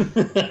before. I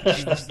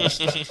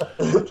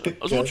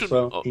was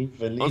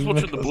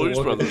watching the Blues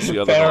Brothers the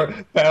other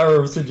night. Power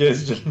of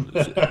suggestion.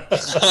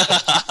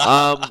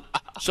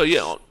 So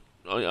yeah,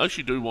 I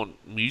actually do want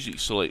music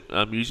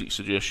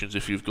suggestions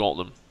if you've got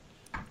them.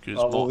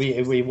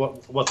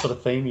 What sort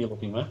of theme are you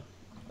looking at?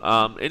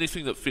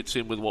 Anything that fits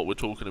in with what we're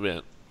talking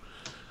about.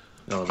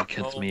 Oh, that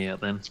cuts me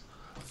out then.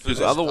 Because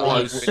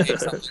otherwise, we need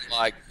something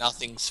like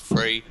Nothing's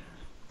Free,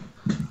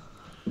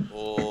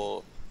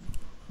 or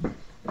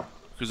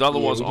I'm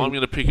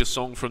going to pick a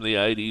song from the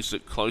 80s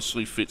that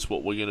closely fits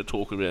what we're going to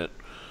talk about.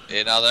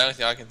 the only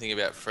thing I can think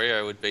about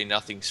Freo would be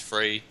Nothing's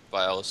Free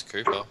by Alice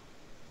Cooper.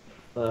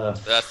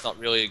 That's not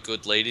really a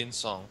good lead-in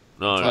song.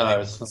 No,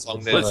 Let's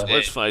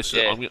face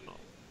it.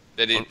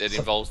 That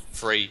involves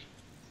free.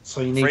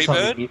 So you need Free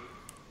something.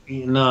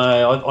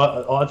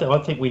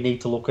 I think we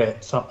need to look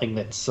at something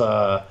that's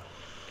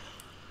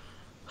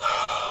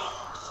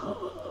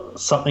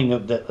something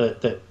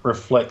that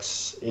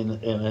reflects in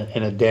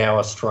a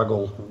dour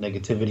struggle,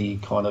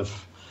 negativity kind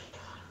of.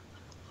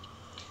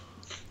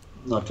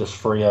 Not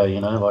just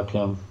Freo, like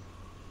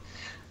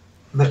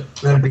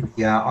That'd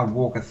be I'd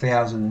walk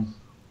 1,000,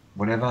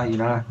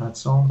 whatever, that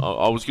song.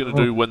 I was going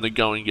to do when the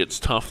going gets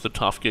tough, the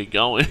tough get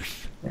going.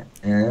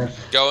 Yeah.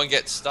 Go and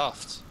get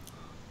stuffed.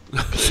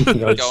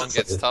 Go and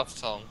get stuffed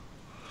song.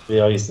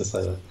 Yeah, I used to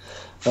say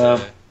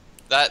that.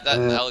 That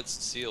Alex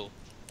the Seal.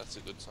 That's a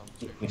good song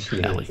too.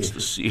 Alex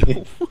the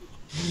Seal.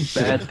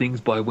 Bad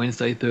Things by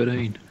Wednesday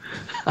 13.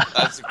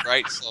 That's a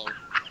great song.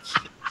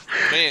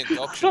 Me and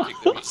Doc should pick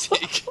the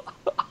music.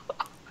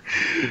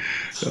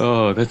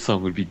 Oh, that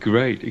song would be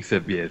great,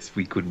 except yes,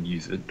 we couldn't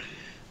use it.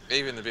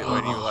 Even the bit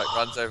when he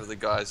runs over the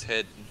guy's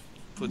head and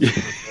puts it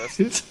in the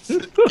person's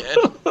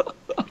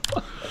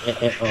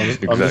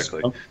head.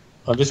 Exactly.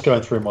 I'm just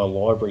going through my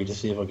library to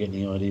see if I get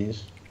any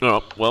ideas. All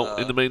right. Well,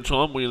 in the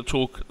meantime, we're going to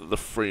talk the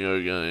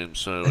Freo game.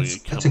 So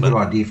that's a good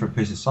idea for a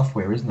piece of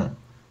software, isn't it?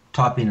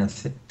 Type in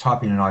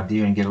an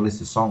idea and get a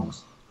list of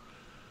songs.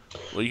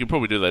 Well, you can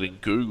probably do that in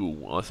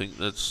Google. I think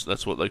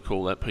that's what they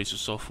call that piece of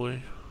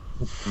software.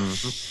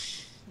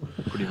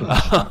 Pretty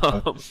much.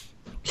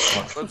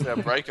 What's our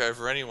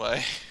breakover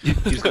anyway?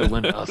 You've just got to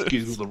learn to ask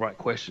Google the right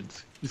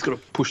questions. You've got to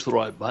push the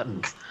right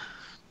buttons.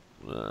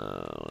 Where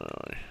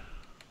are we?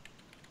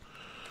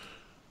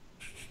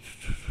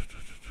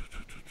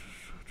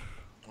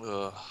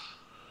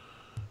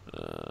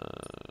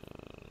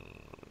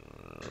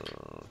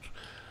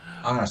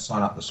 I'm going to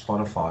sign up to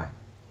Spotify.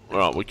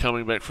 Right, we're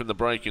coming back from the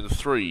break in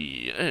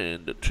 3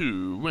 and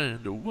 2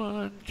 and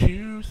 1,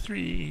 2,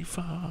 3,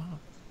 4.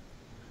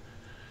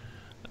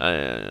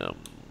 Where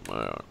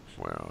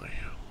are we?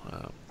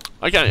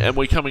 Okay, and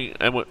we're coming,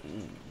 and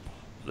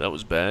that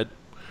was bad.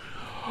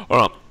 All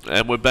right,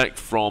 and we're back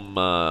from.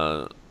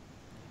 What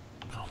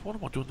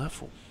am I doing that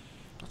for?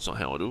 That's not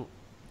how I do it.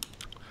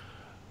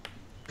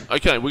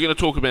 Okay, we're going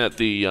to talk about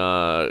the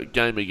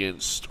game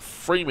against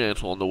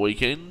Fremantle on the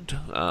weekend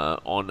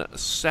on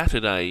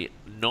Saturday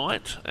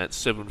night at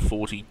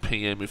 7:40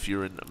 p.m. if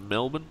you're in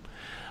Melbourne.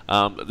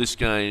 This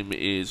game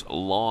is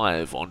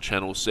live on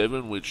Channel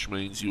 7, which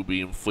means you'll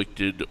be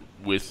inflicted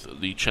with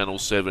the Channel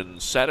 7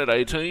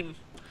 Saturday team,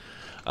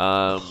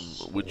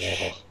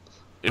 which,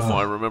 if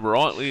I remember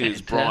rightly,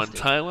 is Brian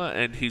Taylor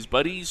and his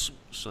buddies.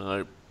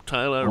 So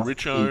Taylor,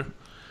 Richo,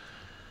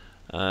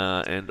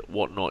 and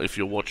whatnot if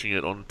you're watching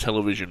it on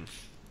television.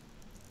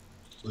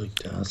 Luke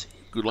Darcy.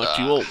 Good luck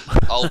to you all.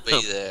 I'll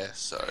be there,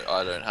 so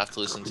I don't have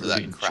to listen to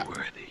that crap.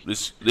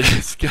 This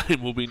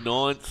game will be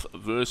 9th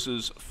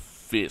versus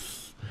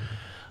 5th,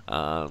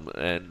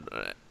 and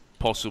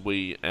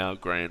possibly our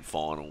grand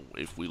final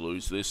if we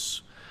lose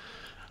this.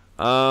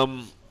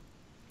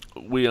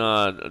 We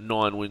are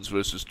 9 wins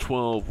versus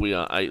 12. We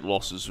are 8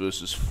 losses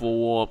versus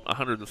 4.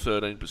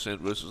 113%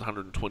 versus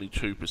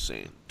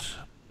 122%.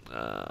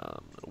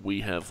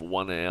 We have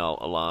won our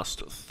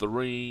last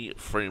 3.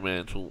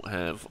 Fremantle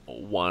have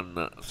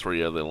won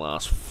 3 of their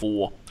last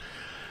 4.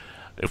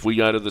 If we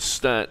go to the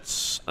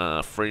stats,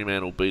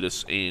 Fremantle beat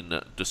us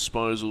in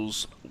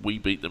disposals. We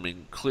beat them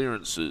in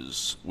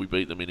clearances. We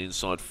beat them in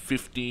inside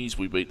 50s.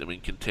 We beat them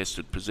in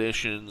contested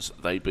possessions.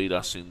 They beat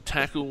us in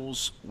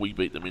tackles. We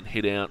beat them in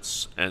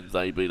hit-outs. And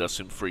they beat us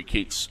in free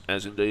kicks,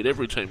 as indeed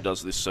every team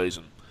does this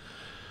season.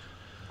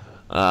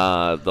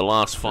 The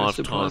last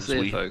 5 times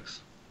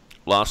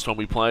last time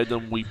we played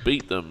them, we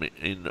beat them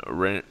in...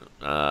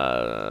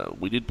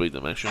 we did beat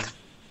them, actually.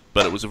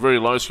 But it was a very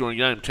low-scoring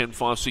game.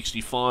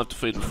 10-5-65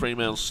 defeated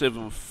Fremantle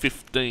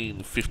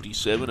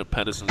 7-15-57 at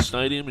Patterson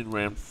Stadium in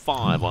round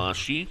 5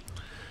 last year.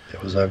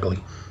 It was ugly.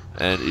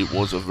 And it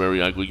was a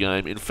very ugly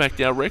game. In fact,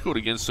 our record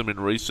against them in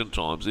recent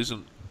times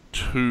isn't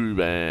too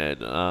bad.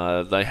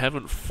 They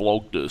haven't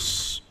flogged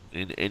us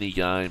in any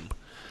game.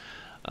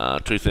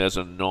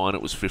 2009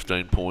 it was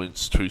 15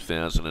 points.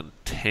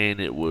 2010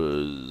 it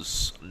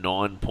was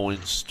 9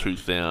 points.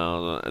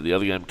 The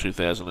other game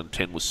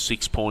 2010 was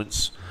 6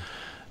 points.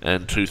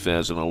 And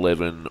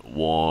 2011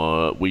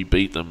 we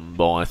beat them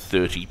by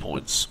 30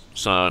 points.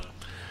 So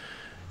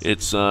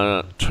it's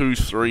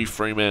 2-3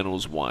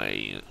 Fremantle's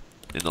way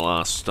in the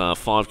last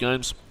 5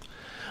 games.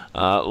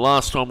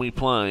 Last time we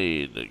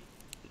played,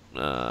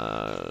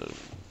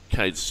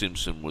 Cade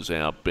Simpson was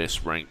our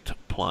best ranked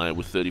player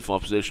with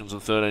 35 possessions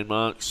and 13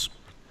 marks.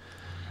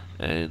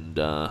 And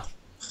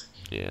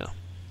yeah,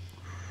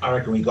 I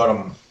reckon we got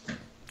them.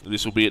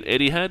 This will be at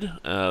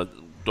Etihad.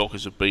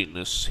 Dockers have beaten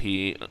us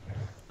here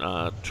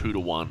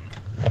 2-1.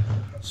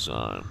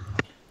 So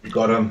We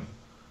got them.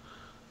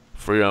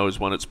 Freo has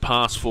won its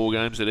past 4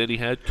 games at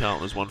Etihad.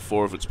 Carlton has won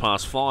 4 of its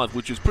past 5,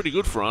 which is pretty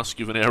good for us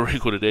given our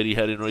record at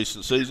Etihad in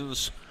recent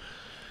seasons.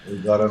 We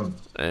got them.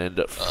 And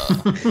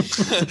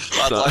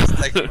I'd like to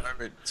take a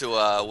moment to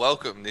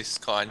welcome this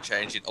kind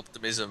change in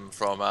optimism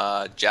from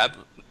Jab.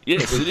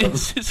 yes, it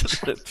is,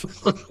 isn't it?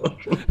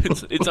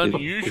 It's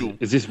unusual.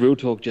 Is this real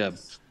talk, Jab?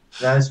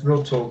 No, it's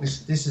real talk.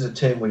 This is a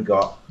team we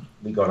got.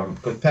 We got them.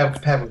 But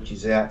Pavlich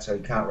is out, so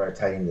he can't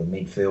rotate into the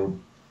midfield.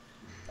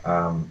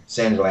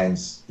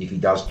 Sandilands, if he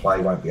does play,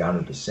 won't be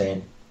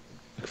 100%.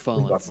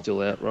 McFarlane's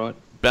still out, right?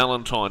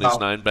 Ballantyne is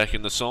named back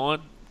in the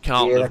side.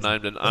 Carlton have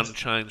named an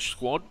unchanged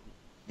squad.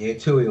 Yeah,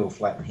 Tui will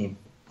flatten him.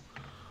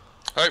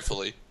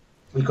 Hopefully.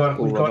 We got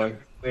Robbo.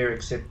 where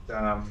except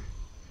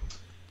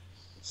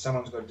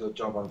someone's got to do a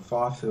job on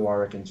Fife, who I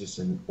reckon is just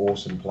an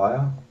awesome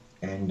player.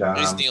 And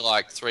Isn't he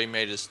like 3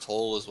 meters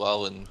tall as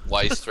well and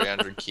weighs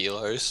 300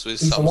 kilos with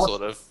He's some a lot-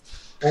 sort of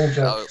all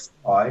jokes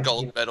aside,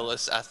 gold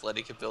medalist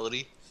athletic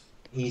ability?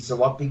 he's a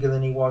lot bigger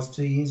than he was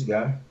 2 years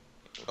ago.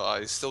 Oh,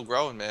 he's still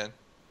growing, man.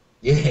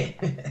 Yeah,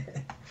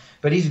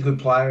 but he's a good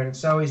player, and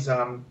so is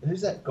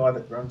who's that guy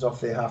that runs off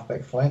their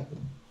halfback flank?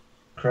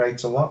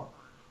 Creates a lot.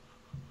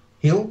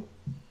 Hill.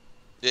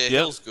 Yeah,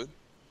 Hill's good.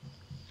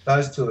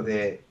 Those two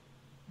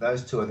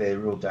are their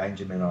real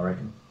danger men, I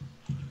reckon.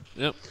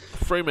 Yep.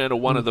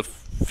 Fremantle, one of the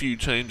few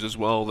teams as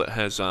well that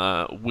has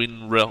a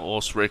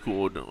win-loss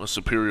record, a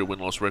superior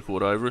win-loss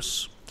record over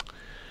us.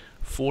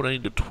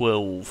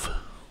 14-12.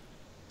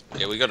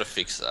 Yeah, we got to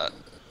fix that.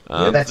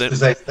 That's because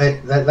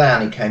they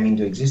only came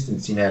into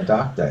existence in our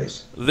dark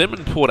days. Them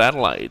and Port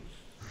Adelaide.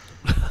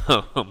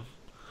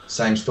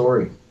 Same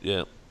story.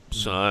 Yeah.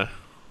 So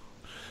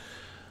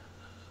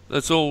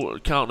that's all.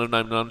 Carlton have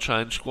named an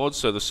unchanged squad,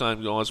 so the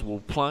same guys will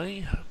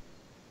play.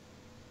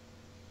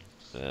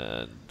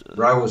 And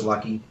Rowe was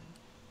lucky.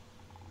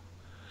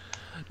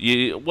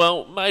 yeah,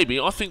 well, maybe.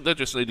 I think they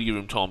just need to give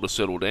him time to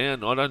settle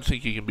down. I don't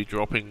think he can be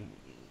dropping.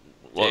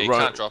 Yeah, you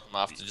can't drop him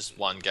after just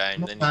one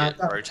game. Then you get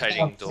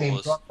rotating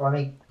doors.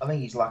 I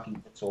think he's lucky.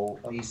 That's all.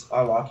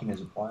 I like him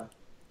as a player.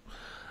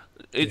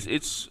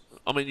 It's.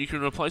 I mean, you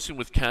can replace him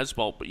with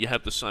Casbolt, but you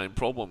have the same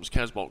problems.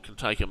 Casbolt can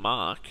take a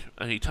mark,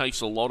 and he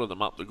takes a lot of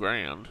them up the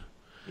ground.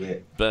 Yeah.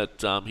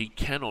 But he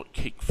cannot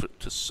kick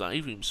to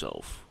save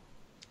himself.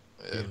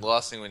 Yeah, the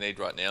last thing we need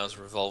right now is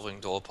a revolving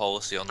door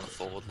policy on the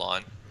forward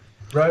line.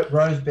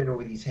 Rowe's better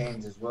with his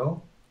hands as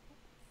well.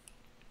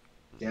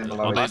 Down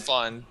below. I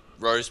find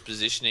Rowe's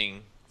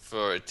positioning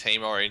for a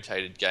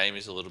team-orientated game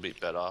is a little bit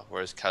better,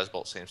 whereas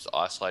Casbolt seems to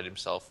isolate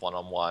himself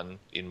one-on-one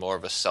in more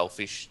of a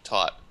selfish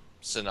type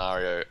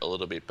scenario a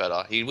little bit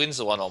better. He wins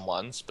the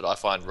one-on-ones, but I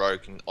find Rowe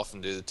can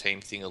often do the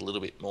team thing a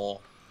little bit more.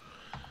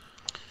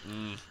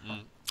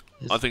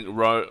 I think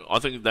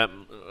that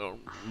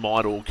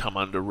might all come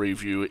under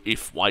review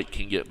if Waite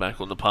can get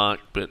back on the park,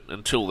 but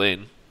until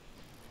then,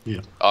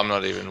 yeah, I'm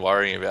not even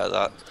worrying about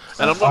that.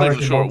 And I'm not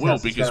even sure it will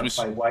because we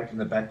play Waite in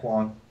the back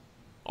line.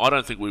 I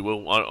don't think we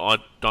will. I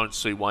don't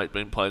see Waite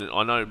being played.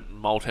 I know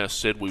Malthouse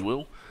said we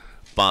will,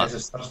 but as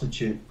a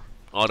substitute,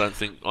 I don't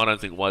think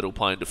Waite will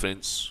play in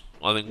defence.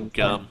 I think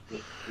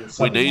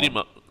we need him,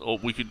 or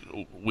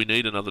we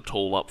need another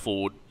tall up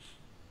forward.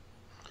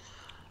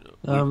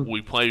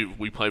 We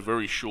play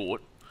very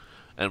short,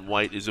 and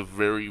Waite is a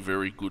very,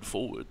 very good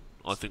forward.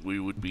 I think we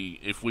would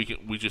be if we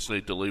can. We just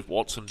need to leave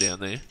Watson down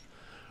there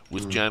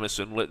with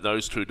Jamison. Let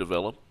those two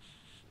develop,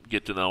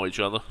 get to know each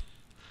other.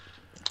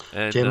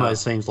 And Jamo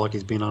seems like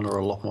he's been under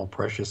a lot more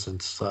pressure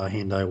since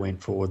Hendo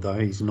went forward, though.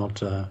 He's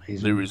not.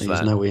 He's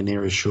nowhere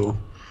near as sure.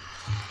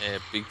 Yeah,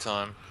 big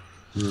time.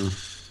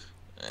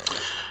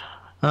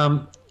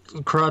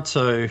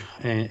 Carazzo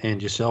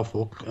and yourself,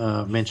 Hook,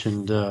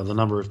 mentioned the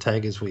number of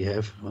taggers we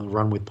have,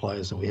 run with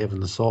players that we have in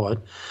the side.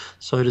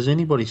 So does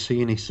anybody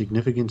see any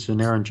significance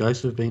in Aaron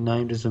Joseph being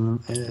named as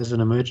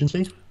an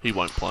emergency? He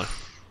won't play.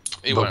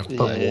 He won't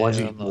play. Why is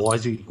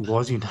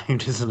he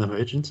named as an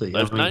emergency?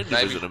 They've named him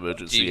as an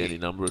emergency any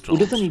number of times.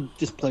 Well, doesn't he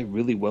just play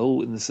really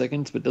well in the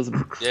seconds, but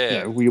doesn't?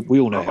 Yeah, we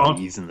all know how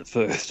he is in the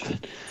first.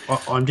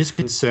 I'm just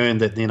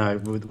concerned that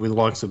with the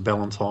likes of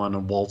Ballantyne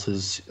and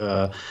Walters,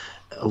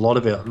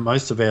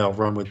 most of our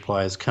run with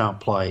players can't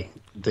play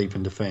deep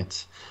in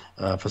defence.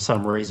 For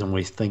some reason,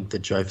 we think that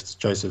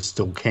Joseph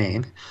still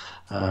can,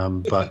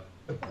 but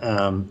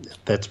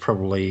that's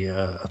probably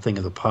a thing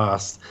of the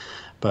past.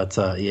 But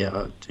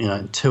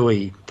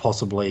Tui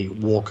possibly,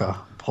 Walker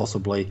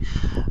possibly,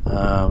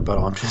 but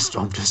I'm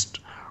just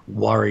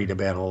worried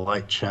about a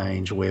late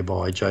change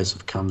whereby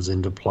Joseph comes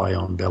into play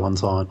on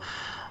Ballantyne.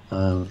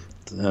 I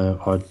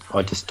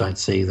just don't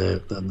see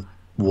the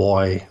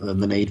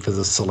need for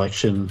the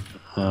selection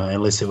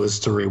unless it was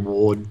to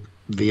reward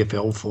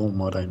VFL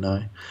form. I don't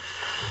know.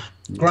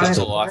 That's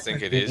all I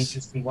think it is.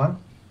 Interesting one.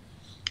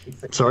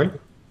 Sorry?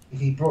 If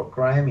he brought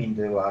Graham in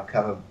to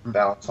cover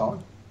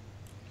Ballantyne,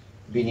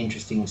 it'd be an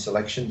interesting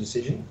selection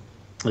decision.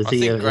 I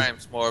think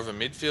Graham's more of a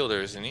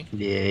midfielder, isn't he?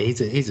 Yeah, he's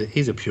a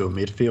pure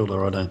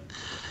midfielder. I don't.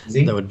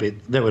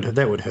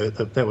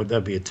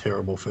 That'd be a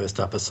terrible first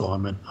up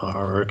assignment, I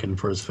reckon,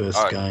 for his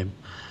first game.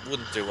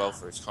 Wouldn't do well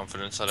for his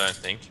confidence, I don't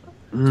think.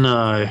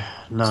 No.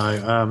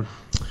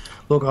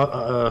 Look,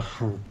 oh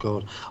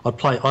God,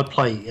 I'd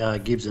play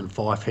Gibbs and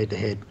Fife head to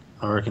head.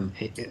 I reckon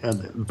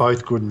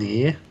both good in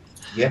the air.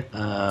 Yeah.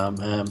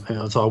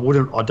 So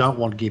I don't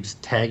want Gibbs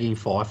tagging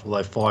Fife,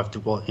 although Fife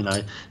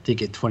did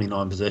get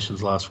 29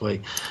 possessions last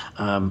week.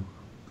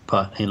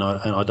 But and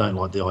I don't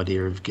like the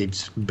idea of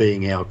Gibbs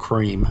being our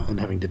cream and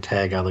having to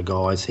tag other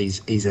guys.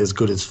 He's as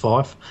good as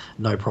Fife,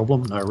 no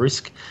problem, no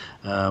risk.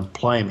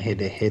 Play him head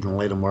to head and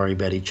let them worry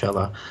about each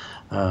other.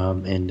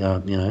 Let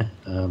the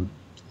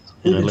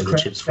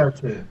chips go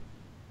to?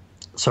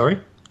 Sorry,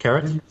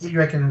 Carrot. Who do you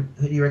reckon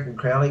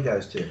Crowley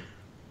goes to?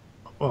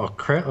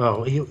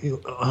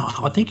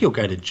 I think he'll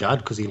go to Judd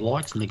because he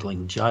likes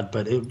niggling Judd,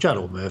 but Judd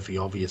or Murphy,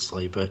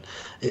 obviously. But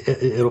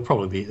it'll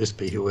probably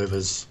be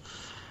whoever's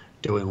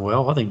doing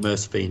well. I think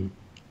Murph's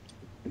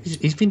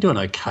he's been doing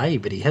okay,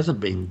 but he hasn't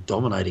been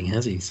dominating,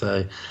 has he?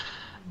 So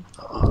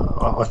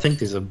I think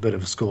there's a bit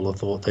of a school of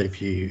thought that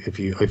if you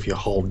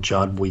hold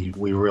Judd, we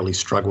really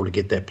struggle to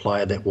get that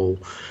player that will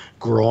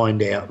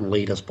grind out and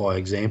lead us by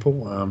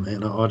example.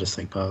 And I just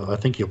think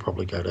he'll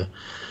probably go to.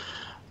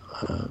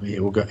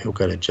 He'll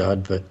go to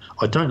Judd, but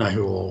I don't know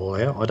who will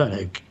allow. I don't know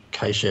who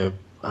Keisha,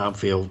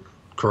 Armfield,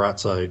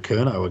 Carazzo,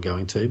 Curnow are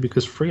going to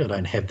because Freo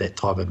don't have that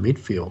type of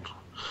midfield.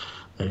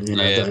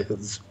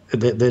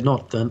 They're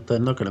not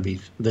going to be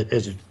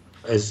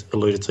as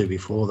alluded to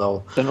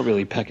before. They're not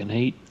really packing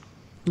heat.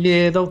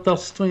 Yeah, they'll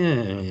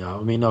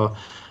yeah.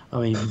 I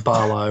mean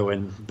Barlow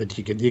but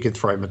you can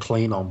throw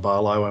McLean on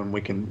Barlow and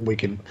we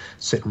can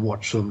sit and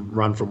watch them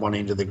run from one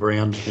end of the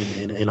ground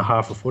in a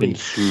half a footy.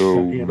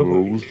 Slow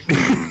rolls.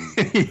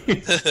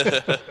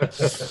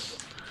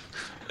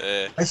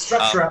 They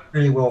structure up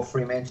really well,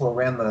 Fremantle,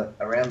 around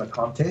the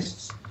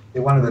contests.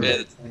 They're one of the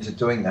better teams at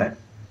doing that.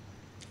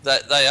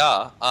 They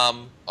are.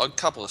 A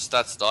couple of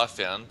stats that I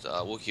found.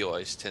 Wookie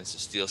always tends to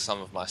steal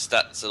some of my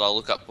stats that I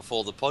look up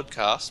before the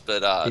podcast,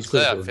 but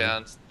today I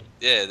found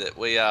that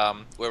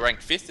we're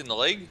ranked 5th in the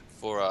league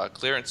for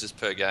clearances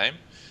per game,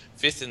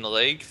 5th in the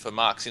league for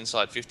marks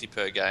inside 50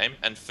 per game,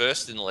 and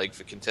 1st in the league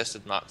for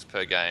contested marks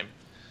per game,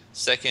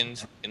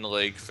 2nd in the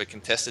league for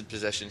contested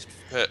possessions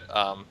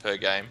per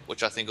game,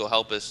 which I think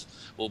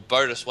will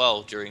bode us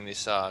well during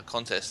this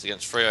contest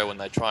against Freo when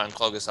they try and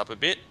clog us up a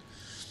bit.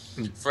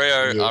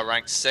 Freo are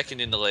ranked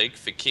 2nd in the league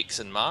for kicks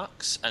and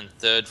marks and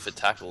 3rd for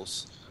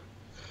tackles.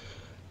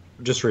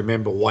 Just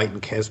remember, Waite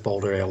and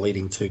Casbolt are our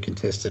leading 2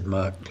 contested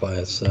mark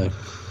players. So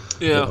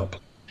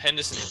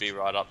Henderson would be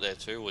right up there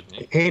too, wouldn't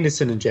he?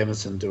 Henderson and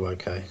Jamison do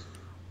okay.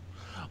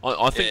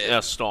 I think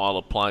our style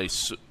of play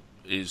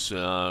is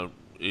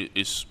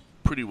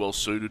pretty well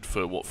suited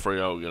for what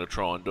Freo are going to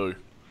try and do.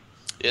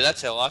 Yeah,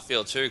 that's how I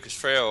feel too, because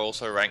Freo are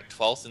also ranked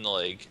 12th in the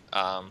league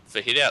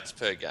for hitouts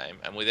per game,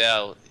 and with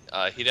our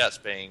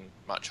hitouts being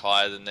much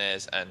higher than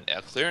theirs, and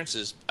our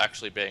clearances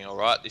actually being all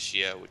right this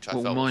year, which I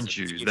felt was an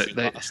issue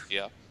last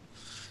year,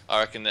 I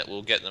reckon that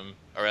we'll get them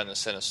around the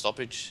centre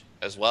stoppage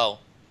as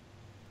well.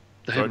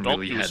 They haven't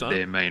really had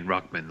their main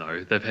ruckman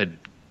though. They've had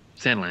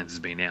Sandlands has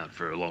been out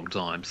for a long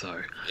time,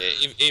 so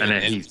even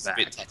then he's back.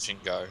 A bit touch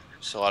and go.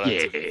 So I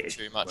don't think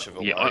too much of a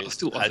worry. I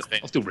still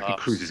reckon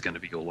Cruz is going to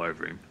be all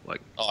over him.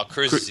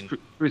 Cruz is in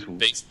Cruz will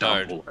beast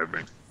mode. All over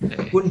him.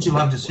 Yeah. Wouldn't you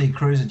love to see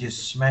Cruz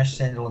just smash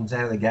Sandilands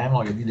out of the game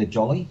like he did at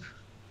Jolly?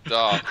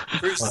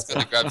 Cruz is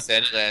going to grab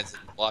Sandilands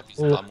and wipe his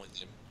bum with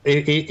him.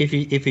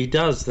 If he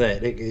does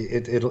that,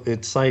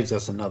 it saves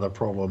us another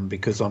problem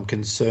because I'm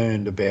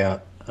concerned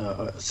about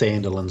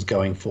Sandilands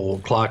going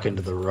forward, Clark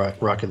into the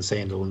ruck and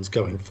Sandilands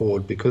going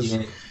forward because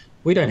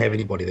we don't have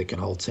anybody that can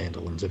hold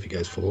Sandilands if he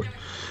goes forward.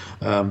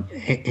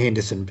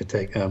 Henderson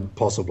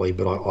possibly,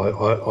 but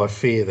I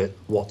fear that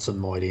Watson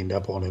might end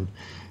up on him,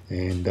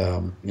 and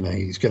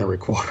he's going to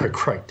require a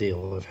great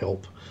deal of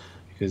help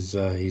because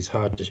he's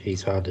hard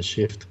to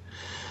shift.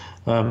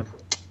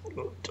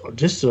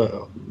 Just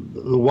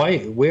the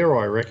way where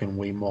I reckon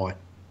we might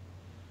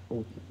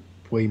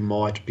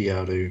be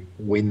able to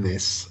win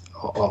this.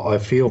 I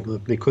feel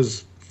that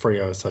because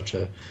Freo is such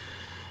a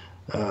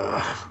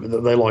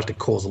they like to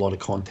cause a lot of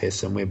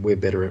contests, and we're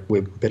better at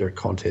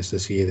contests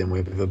this year than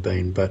we've ever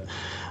been. But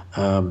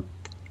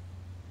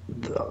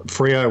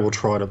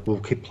Freo will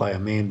keep play a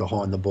man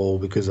behind the ball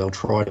because they'll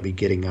try to be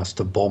getting us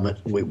to bomb it.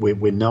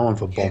 We're known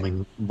for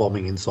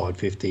bombing inside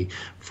 50.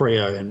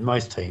 Freo and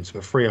most teams,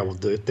 but Freo will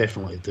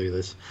definitely do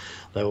this.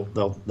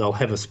 They'll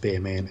have a spare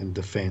man in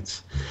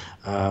defence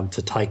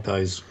to take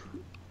those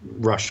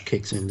rush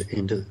kicks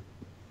into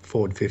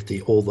forward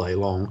 50 all day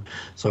long.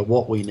 So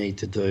what we need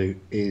to do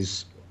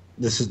is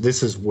this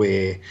is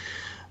where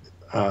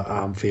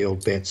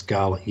Armfield, Betts,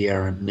 Garlett,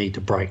 Yaron need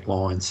to break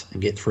lines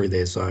and get through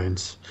their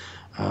zones.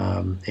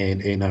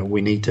 And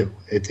we need to.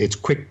 It's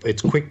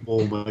quick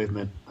ball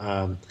movement,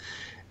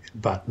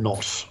 but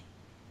not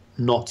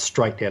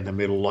straight down the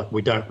middle. Like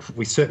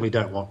we certainly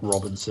don't want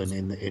Robinson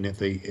in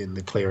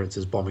the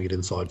clearances bombing it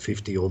inside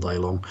 50 all day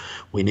long.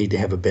 We need to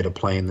have a better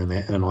plan than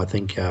that. And I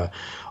think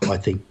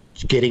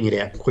getting it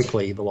out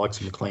quickly, the likes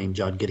of McLean,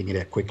 Judd, getting it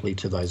out quickly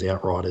to those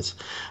outriders,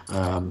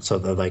 so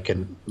that they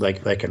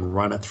can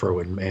run it through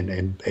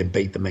and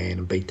beat the man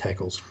and beat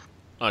tackles.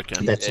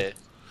 Okay, that's it.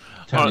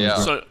 All right,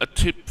 so a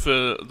tip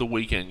for the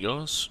weekend,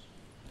 guys.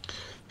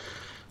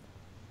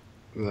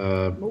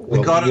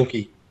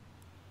 Wookie.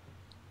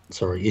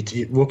 Sorry,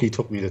 Wookie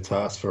took me to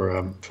task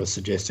for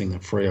suggesting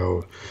that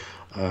Freo,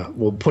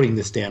 putting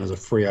this down as a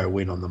Freo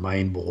win on the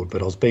main board,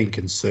 but I was being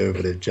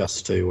conservative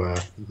just to,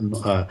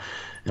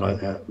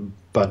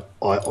 but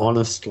I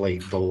honestly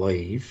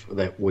believe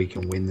that we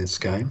can win this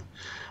game.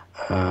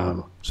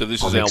 So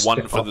this is our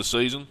one for the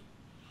season?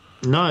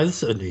 No, I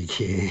didn't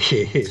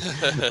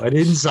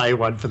say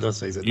one for the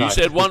season. You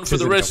said one for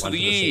the rest of the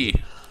year.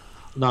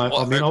 No,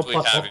 What I mean, hope do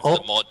we have if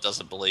the mod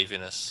doesn't believe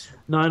in us?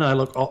 No.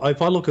 Look,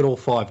 if I look at all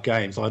 5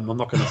 games, I'm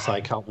not going to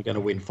say Carlton are going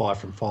to win 5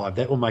 from 5.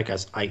 That will make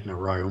us 8 in a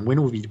row. And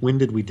when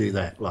did we do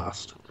that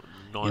last?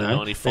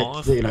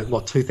 1995.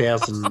 What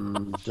 2000?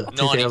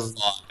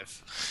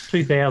 95.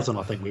 2000.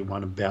 I think we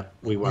won. The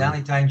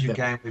only danger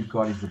game we've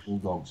got is the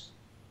Bulldogs.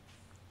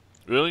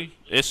 Really?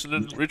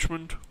 Essendon,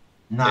 Richmond?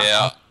 No,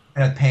 Yeah.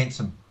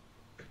 Pansom.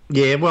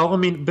 Yeah, well, I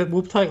mean, but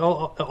we'll take.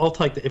 I'll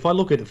take that. If I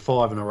look at it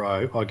 5 in a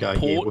row, I go,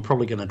 Port. yeah, we're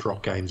probably going to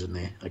drop games in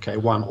there. Okay,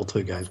 1 or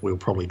 2 games we'll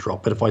probably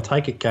drop. But if I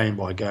take it game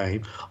by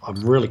game,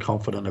 I'm really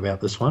confident about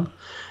this one.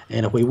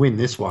 And if we win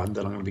this one,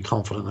 then I'm going to be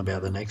confident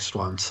about the next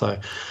one. So,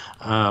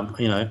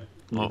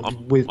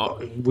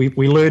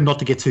 we learn not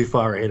to get too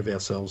far ahead of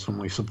ourselves when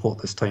we support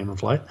this team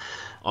of late.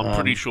 I'm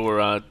pretty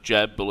sure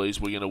Jab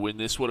believes we're going to win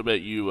this. What about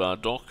you,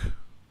 Doc?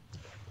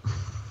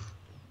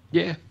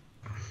 Yeah.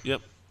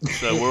 Yep.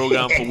 So we're all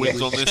going for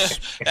wins on this.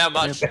 How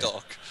much,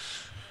 Doc?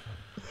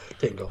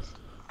 10 goals.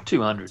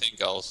 200. 10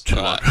 goals.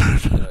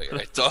 200.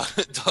 Right. Doc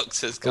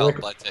says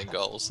Carlton by 10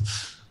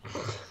 goals.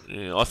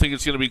 Yeah, I think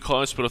it's going to be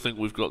close, but I think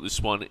we've got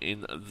this one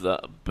in the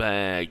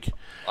bag.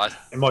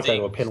 It might go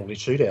to a penalty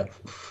shootout.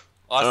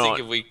 I think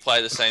if we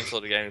play the same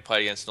sort of game we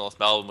played against North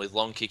Melbourne with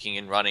long kicking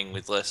and running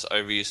with less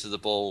overuse of the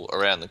ball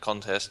around the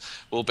contest,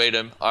 we'll beat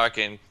them. I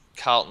reckon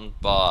Carlton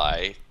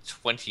by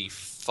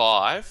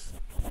 25.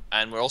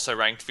 And we're also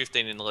ranked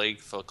 15 in the league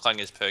for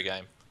clangers per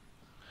game.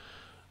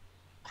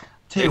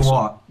 Tell you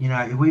what,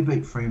 if we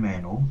beat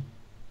Fremantle,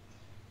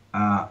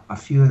 a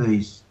few of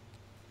these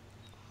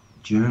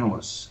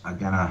journalists are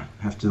going to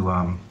have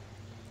to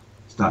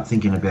start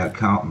thinking about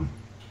Carlton.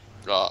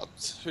 Oh,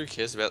 who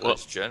cares about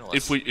those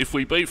journalists? If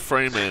we beat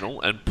Fremantle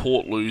and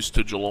Port lose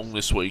to Geelong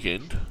this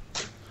weekend,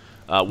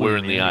 we're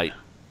in the 8.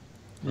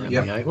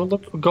 Yeah. Well,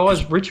 look,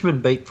 guys,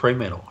 Richmond beat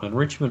Fremantle, and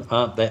Richmond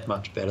aren't that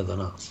much better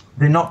than us.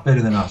 They're not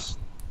better than us.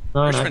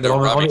 No, Richmond but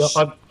are rubbish.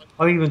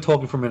 I'm even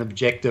talking from an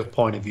objective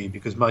point of view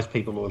because most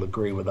people will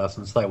agree with us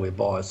and say we're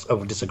biased, or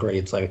will disagree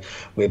and say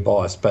we're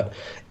biased. But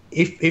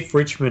if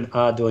Richmond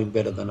are doing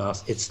better than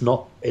us, it's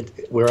not.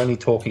 We're only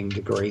talking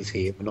degrees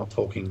here. We're not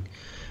talking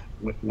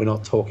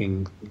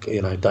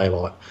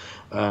daylight.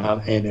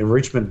 And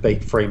Richmond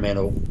beat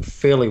Fremantle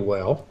fairly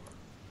well,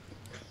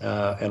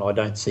 and I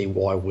don't see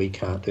why we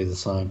can't do the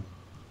same.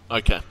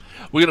 Okay,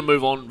 we're going to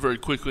move on very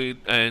quickly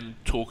and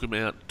talk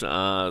about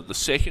the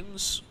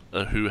seconds.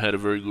 Who had a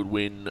very good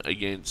win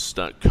against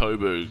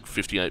Coburg,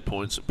 58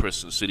 points at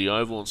Preston City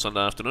Oval on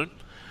Sunday afternoon.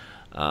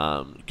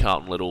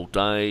 Carlton led all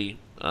day,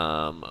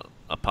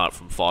 apart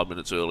from 5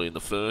 minutes early in the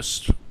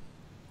first.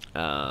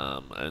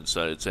 And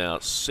so it's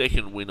our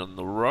second win on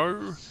the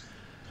row.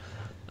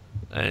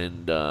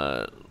 And,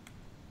 so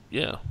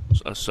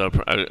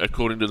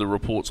according to the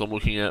reports I'm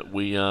looking at,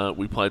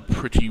 we played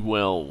pretty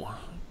well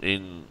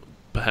in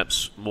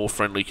perhaps more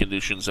friendly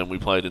conditions than we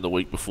played in the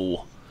week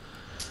before.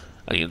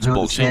 Against Who are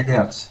the Boxing.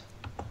 standouts?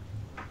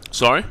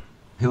 Sorry?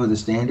 Who are the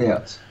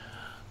standouts?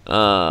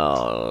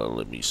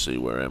 Let me see.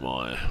 Where am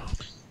I?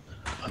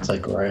 I'd say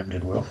Graham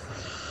did well.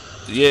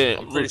 Yeah,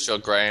 I'm pretty sure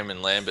Graham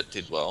and Lambert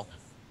did well.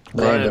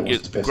 Graham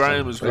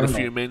has got a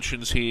few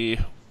mentions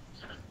here.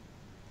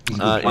 In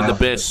the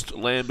best,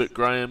 Lambert,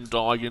 Graham,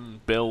 Dygan,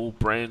 Bell,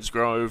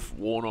 Bransgrove,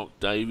 Warnock,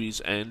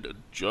 Davies and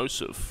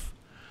Joseph.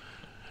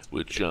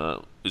 Which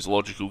is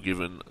logical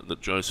given that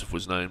Joseph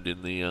was named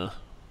in the...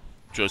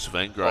 Joseph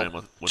and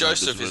Graham.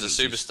 Joseph is a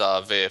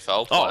superstar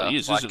VFL player. Oh, he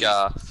is, isn't he?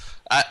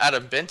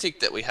 Adam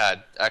Bentic that we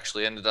had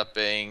actually ended up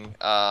being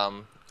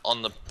on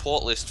the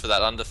port list for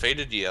that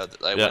undefeated year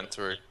that they went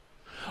through.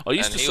 I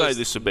used to say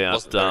this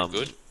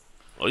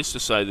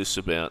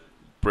about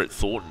Brett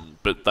Thornton,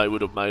 but they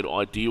would have made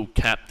ideal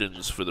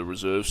captains for the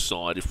reserve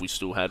side if we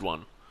still had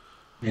one.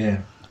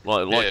 Yeah.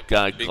 Like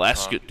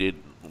Glasgow did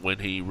when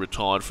he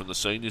retired from the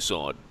senior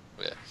side.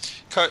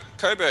 Yeah.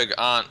 Coburg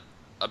aren't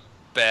a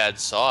bad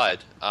side,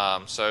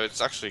 so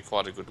it's actually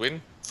quite a good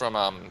win from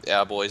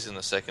our boys in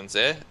the seconds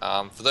there.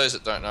 For those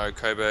that don't know,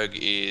 Coburg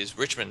is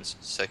Richmond's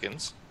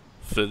seconds.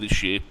 For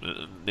this year,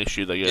 next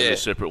year they go their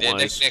separate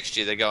ways. Next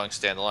year they're going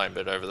standalone,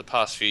 but over the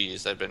past few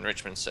years they've been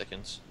Richmond's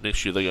seconds.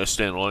 Next year they go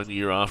standalone. The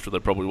year after they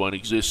probably won't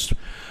exist.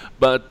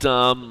 But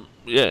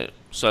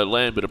so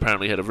Lambert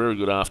apparently had a very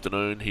good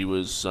afternoon. He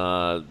was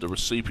the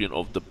recipient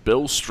of the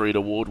Bell Street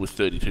Award with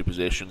 32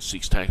 possessions,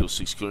 6 tackles,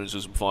 6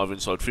 clearances, and 5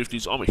 inside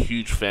 50s. I'm a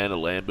huge fan of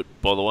Lambert,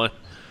 by the way.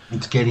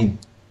 Let's get him.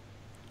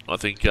 I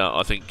think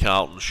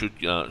Carlton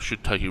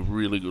should take a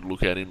really good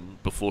look at him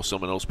before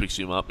someone else picks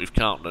him up. If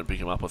Carlton don't pick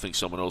him up, I think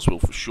someone else will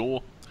for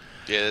sure.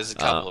 Yeah, there's a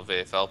couple of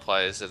VFL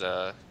players that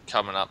are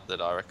coming up that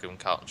I reckon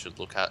Carlton should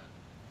look at.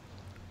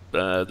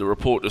 The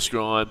report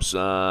describes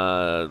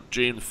Gian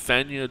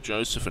Fania,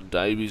 Joseph and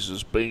Davies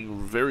as being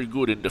very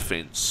good in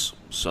defence.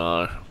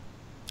 So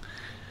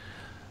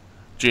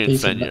Gian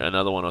Fania,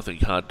 another one I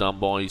think hard done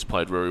by. He's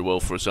played very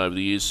well for us over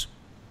the years.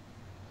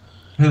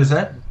 Who is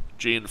that?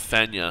 Gian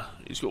Fania.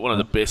 He's got one of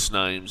the best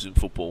names in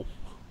football.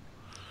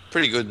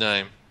 Pretty good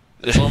name.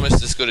 It's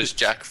almost as good as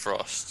Jack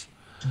Frost.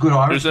 It's a good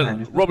Irish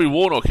name. Robbie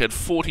Warnock had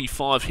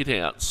 45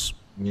 hit-outs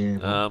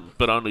Yeah.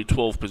 but only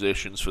 12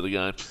 possessions for the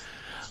game,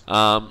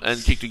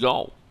 and kicked a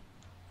goal.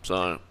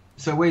 So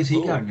where's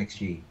he going next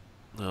year?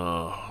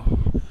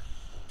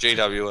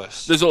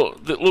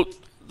 GWS. Look,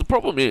 the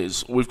problem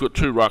is we've got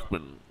 2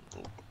 ruckmen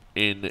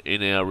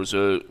in our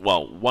reserve.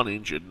 Well, one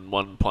injured and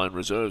one playing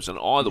reserves, and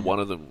either one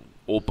of them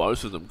or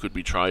both of them could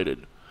be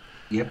traded.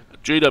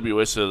 Yep.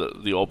 GWS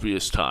are the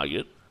obvious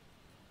target,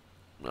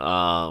 but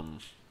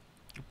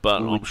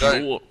I'm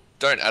sure.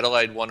 Don't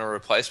Adelaide want a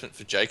replacement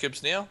for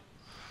Jacobs now?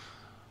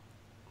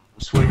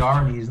 Sweet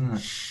irony, isn't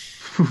it?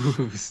 Are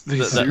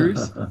you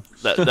serious?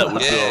 That would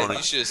be Yeah, ironic.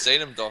 you should have seen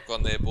him, Doc,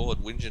 on their board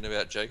whinging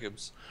about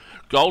Jacobs.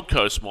 Gold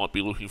Coast might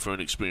be looking for an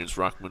experienced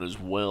ruckman as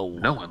well.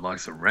 No one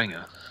likes a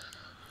ranger.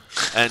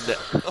 And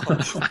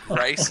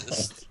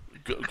Racist.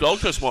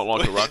 Gold Coast might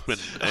like a ruckman,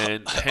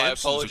 and I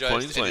Hampton's a apologise to any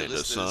Queenslander.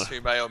 listeners So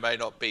who may or may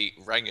not be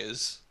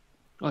rangers.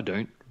 I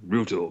don't.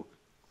 Real talk.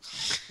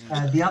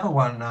 The other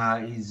one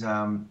is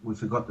we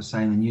forgot to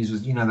say in the news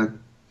was the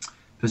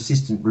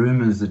persistent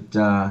rumours that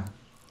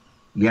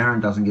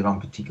Yarran doesn't get on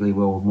particularly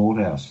well with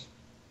Malthouse.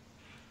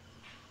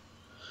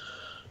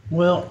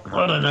 Well,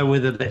 I don't know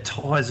whether that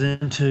ties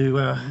into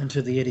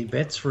the Eddie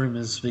Betts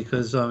rumours,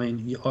 because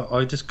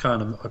I just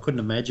couldn't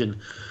imagine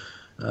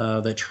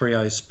that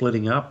trio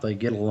splitting up. They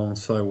get along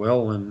so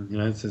well, and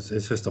it's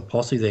just a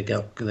posse they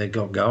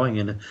got going,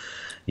 and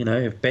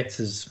if Betts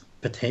is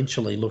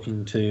potentially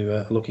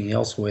looking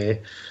elsewhere,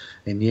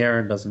 and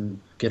Yarran doesn't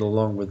get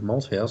along with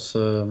Malthouse,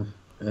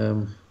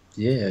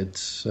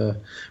 it's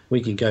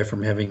we can go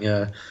from having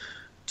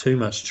too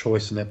much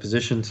choice in that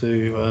position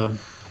to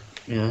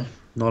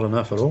not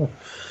enough at all.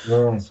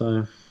 Yeah.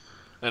 So,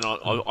 and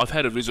I've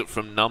had a visit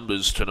from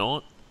Numbers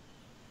tonight.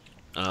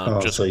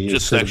 Just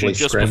suitably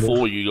scrambled.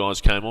 Before you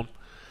guys came on.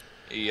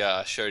 He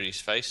showed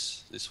his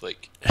face this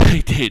week.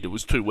 He did. It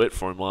was too wet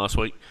for him last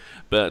week,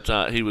 but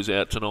he was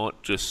out tonight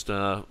just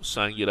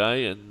saying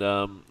g'day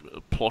and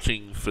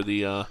plotting for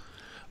the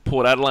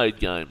Port Adelaide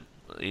game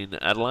in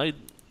Adelaide.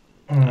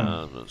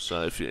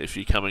 So if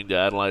you're coming to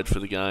Adelaide for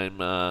the game,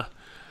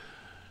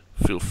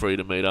 feel free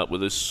to meet up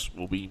with us.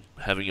 We'll be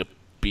having a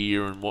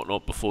beer and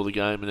whatnot before the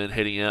game, and then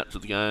heading out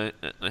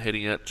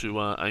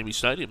to Amy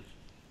Stadium.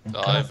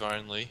 Dive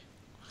only.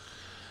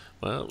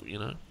 Well,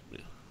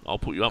 I'll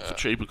put you up for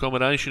cheap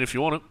accommodation if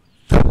you want it.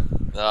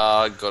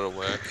 Gotta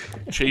work.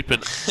 Cheap.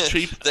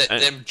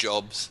 Them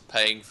jobs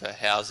paying for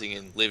housing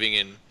and living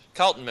in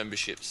Carlton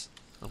memberships.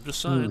 I'm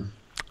just saying.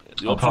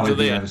 The I'll options probably are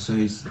be there.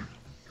 overseas.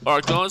 All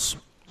right, guys.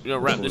 We're going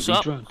to wrap this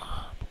up. Drunk.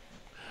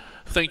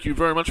 Thank you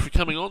very much for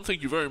coming on.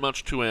 Thank you very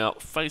much to our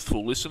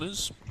faithful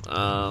listeners.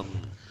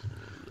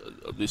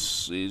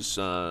 This is...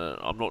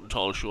 I'm not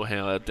entirely sure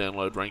how our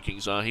download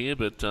rankings are here,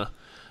 but I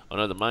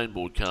know the main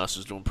broadcast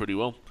is doing pretty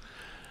well.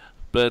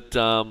 But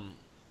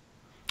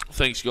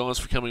thanks, guys,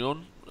 for coming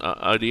on.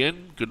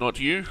 ODN, good night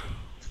to you.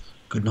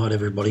 good night,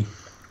 everybody.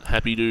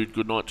 Happy Dude,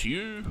 good night to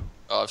you.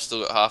 I've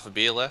still got half a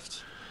beer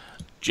left.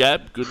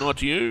 Jab, good night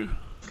to you.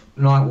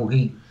 Night,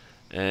 Woogie.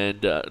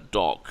 And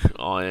Doc,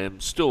 I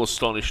am still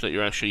astonished that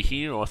you're actually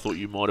here. I thought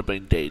you might have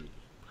been dead.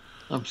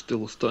 I'm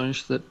still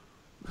astonished that.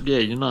 Yeah,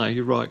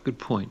 you're right. Good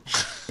point.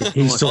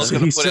 He's I still, was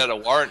going to he's put still, out a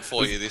warrant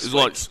for you this It's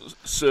week. like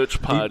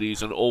search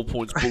parties and all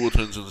points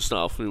bulletins and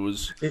stuff. It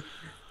was...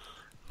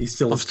 he's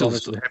still I'm still-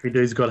 astonished that Happy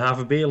Dude's got half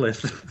a beer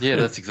left. Yeah,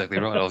 that's exactly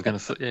right. I was going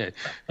to say. Yeah,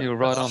 you were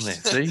right on there.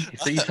 See,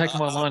 you take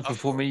my line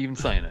before me even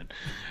saying it.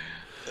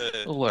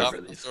 All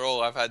over this. After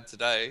all I've had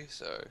today,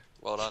 so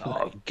well done.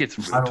 Oh, get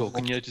some real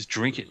talking. Just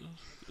drink it.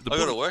 I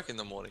got to work in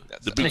the morning.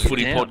 That's The it. Big Take it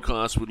Footy down.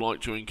 podcast would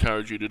like to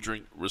encourage you to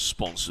drink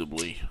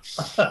responsibly.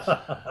 On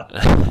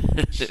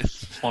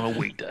a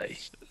weekday.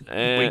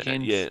 And,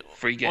 Weekends,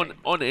 free game.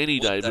 on any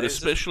What day, day but is it?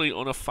 especially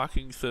on a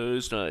fucking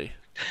Thursday.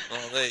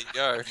 Oh, there you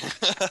go.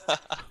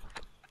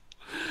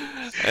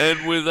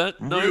 And with that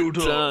Real note,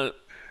 talk.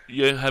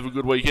 have a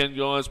good weekend,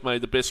 guys. May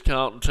the best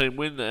Carlton team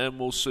win, and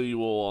we'll see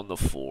you all on the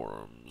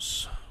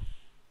forums.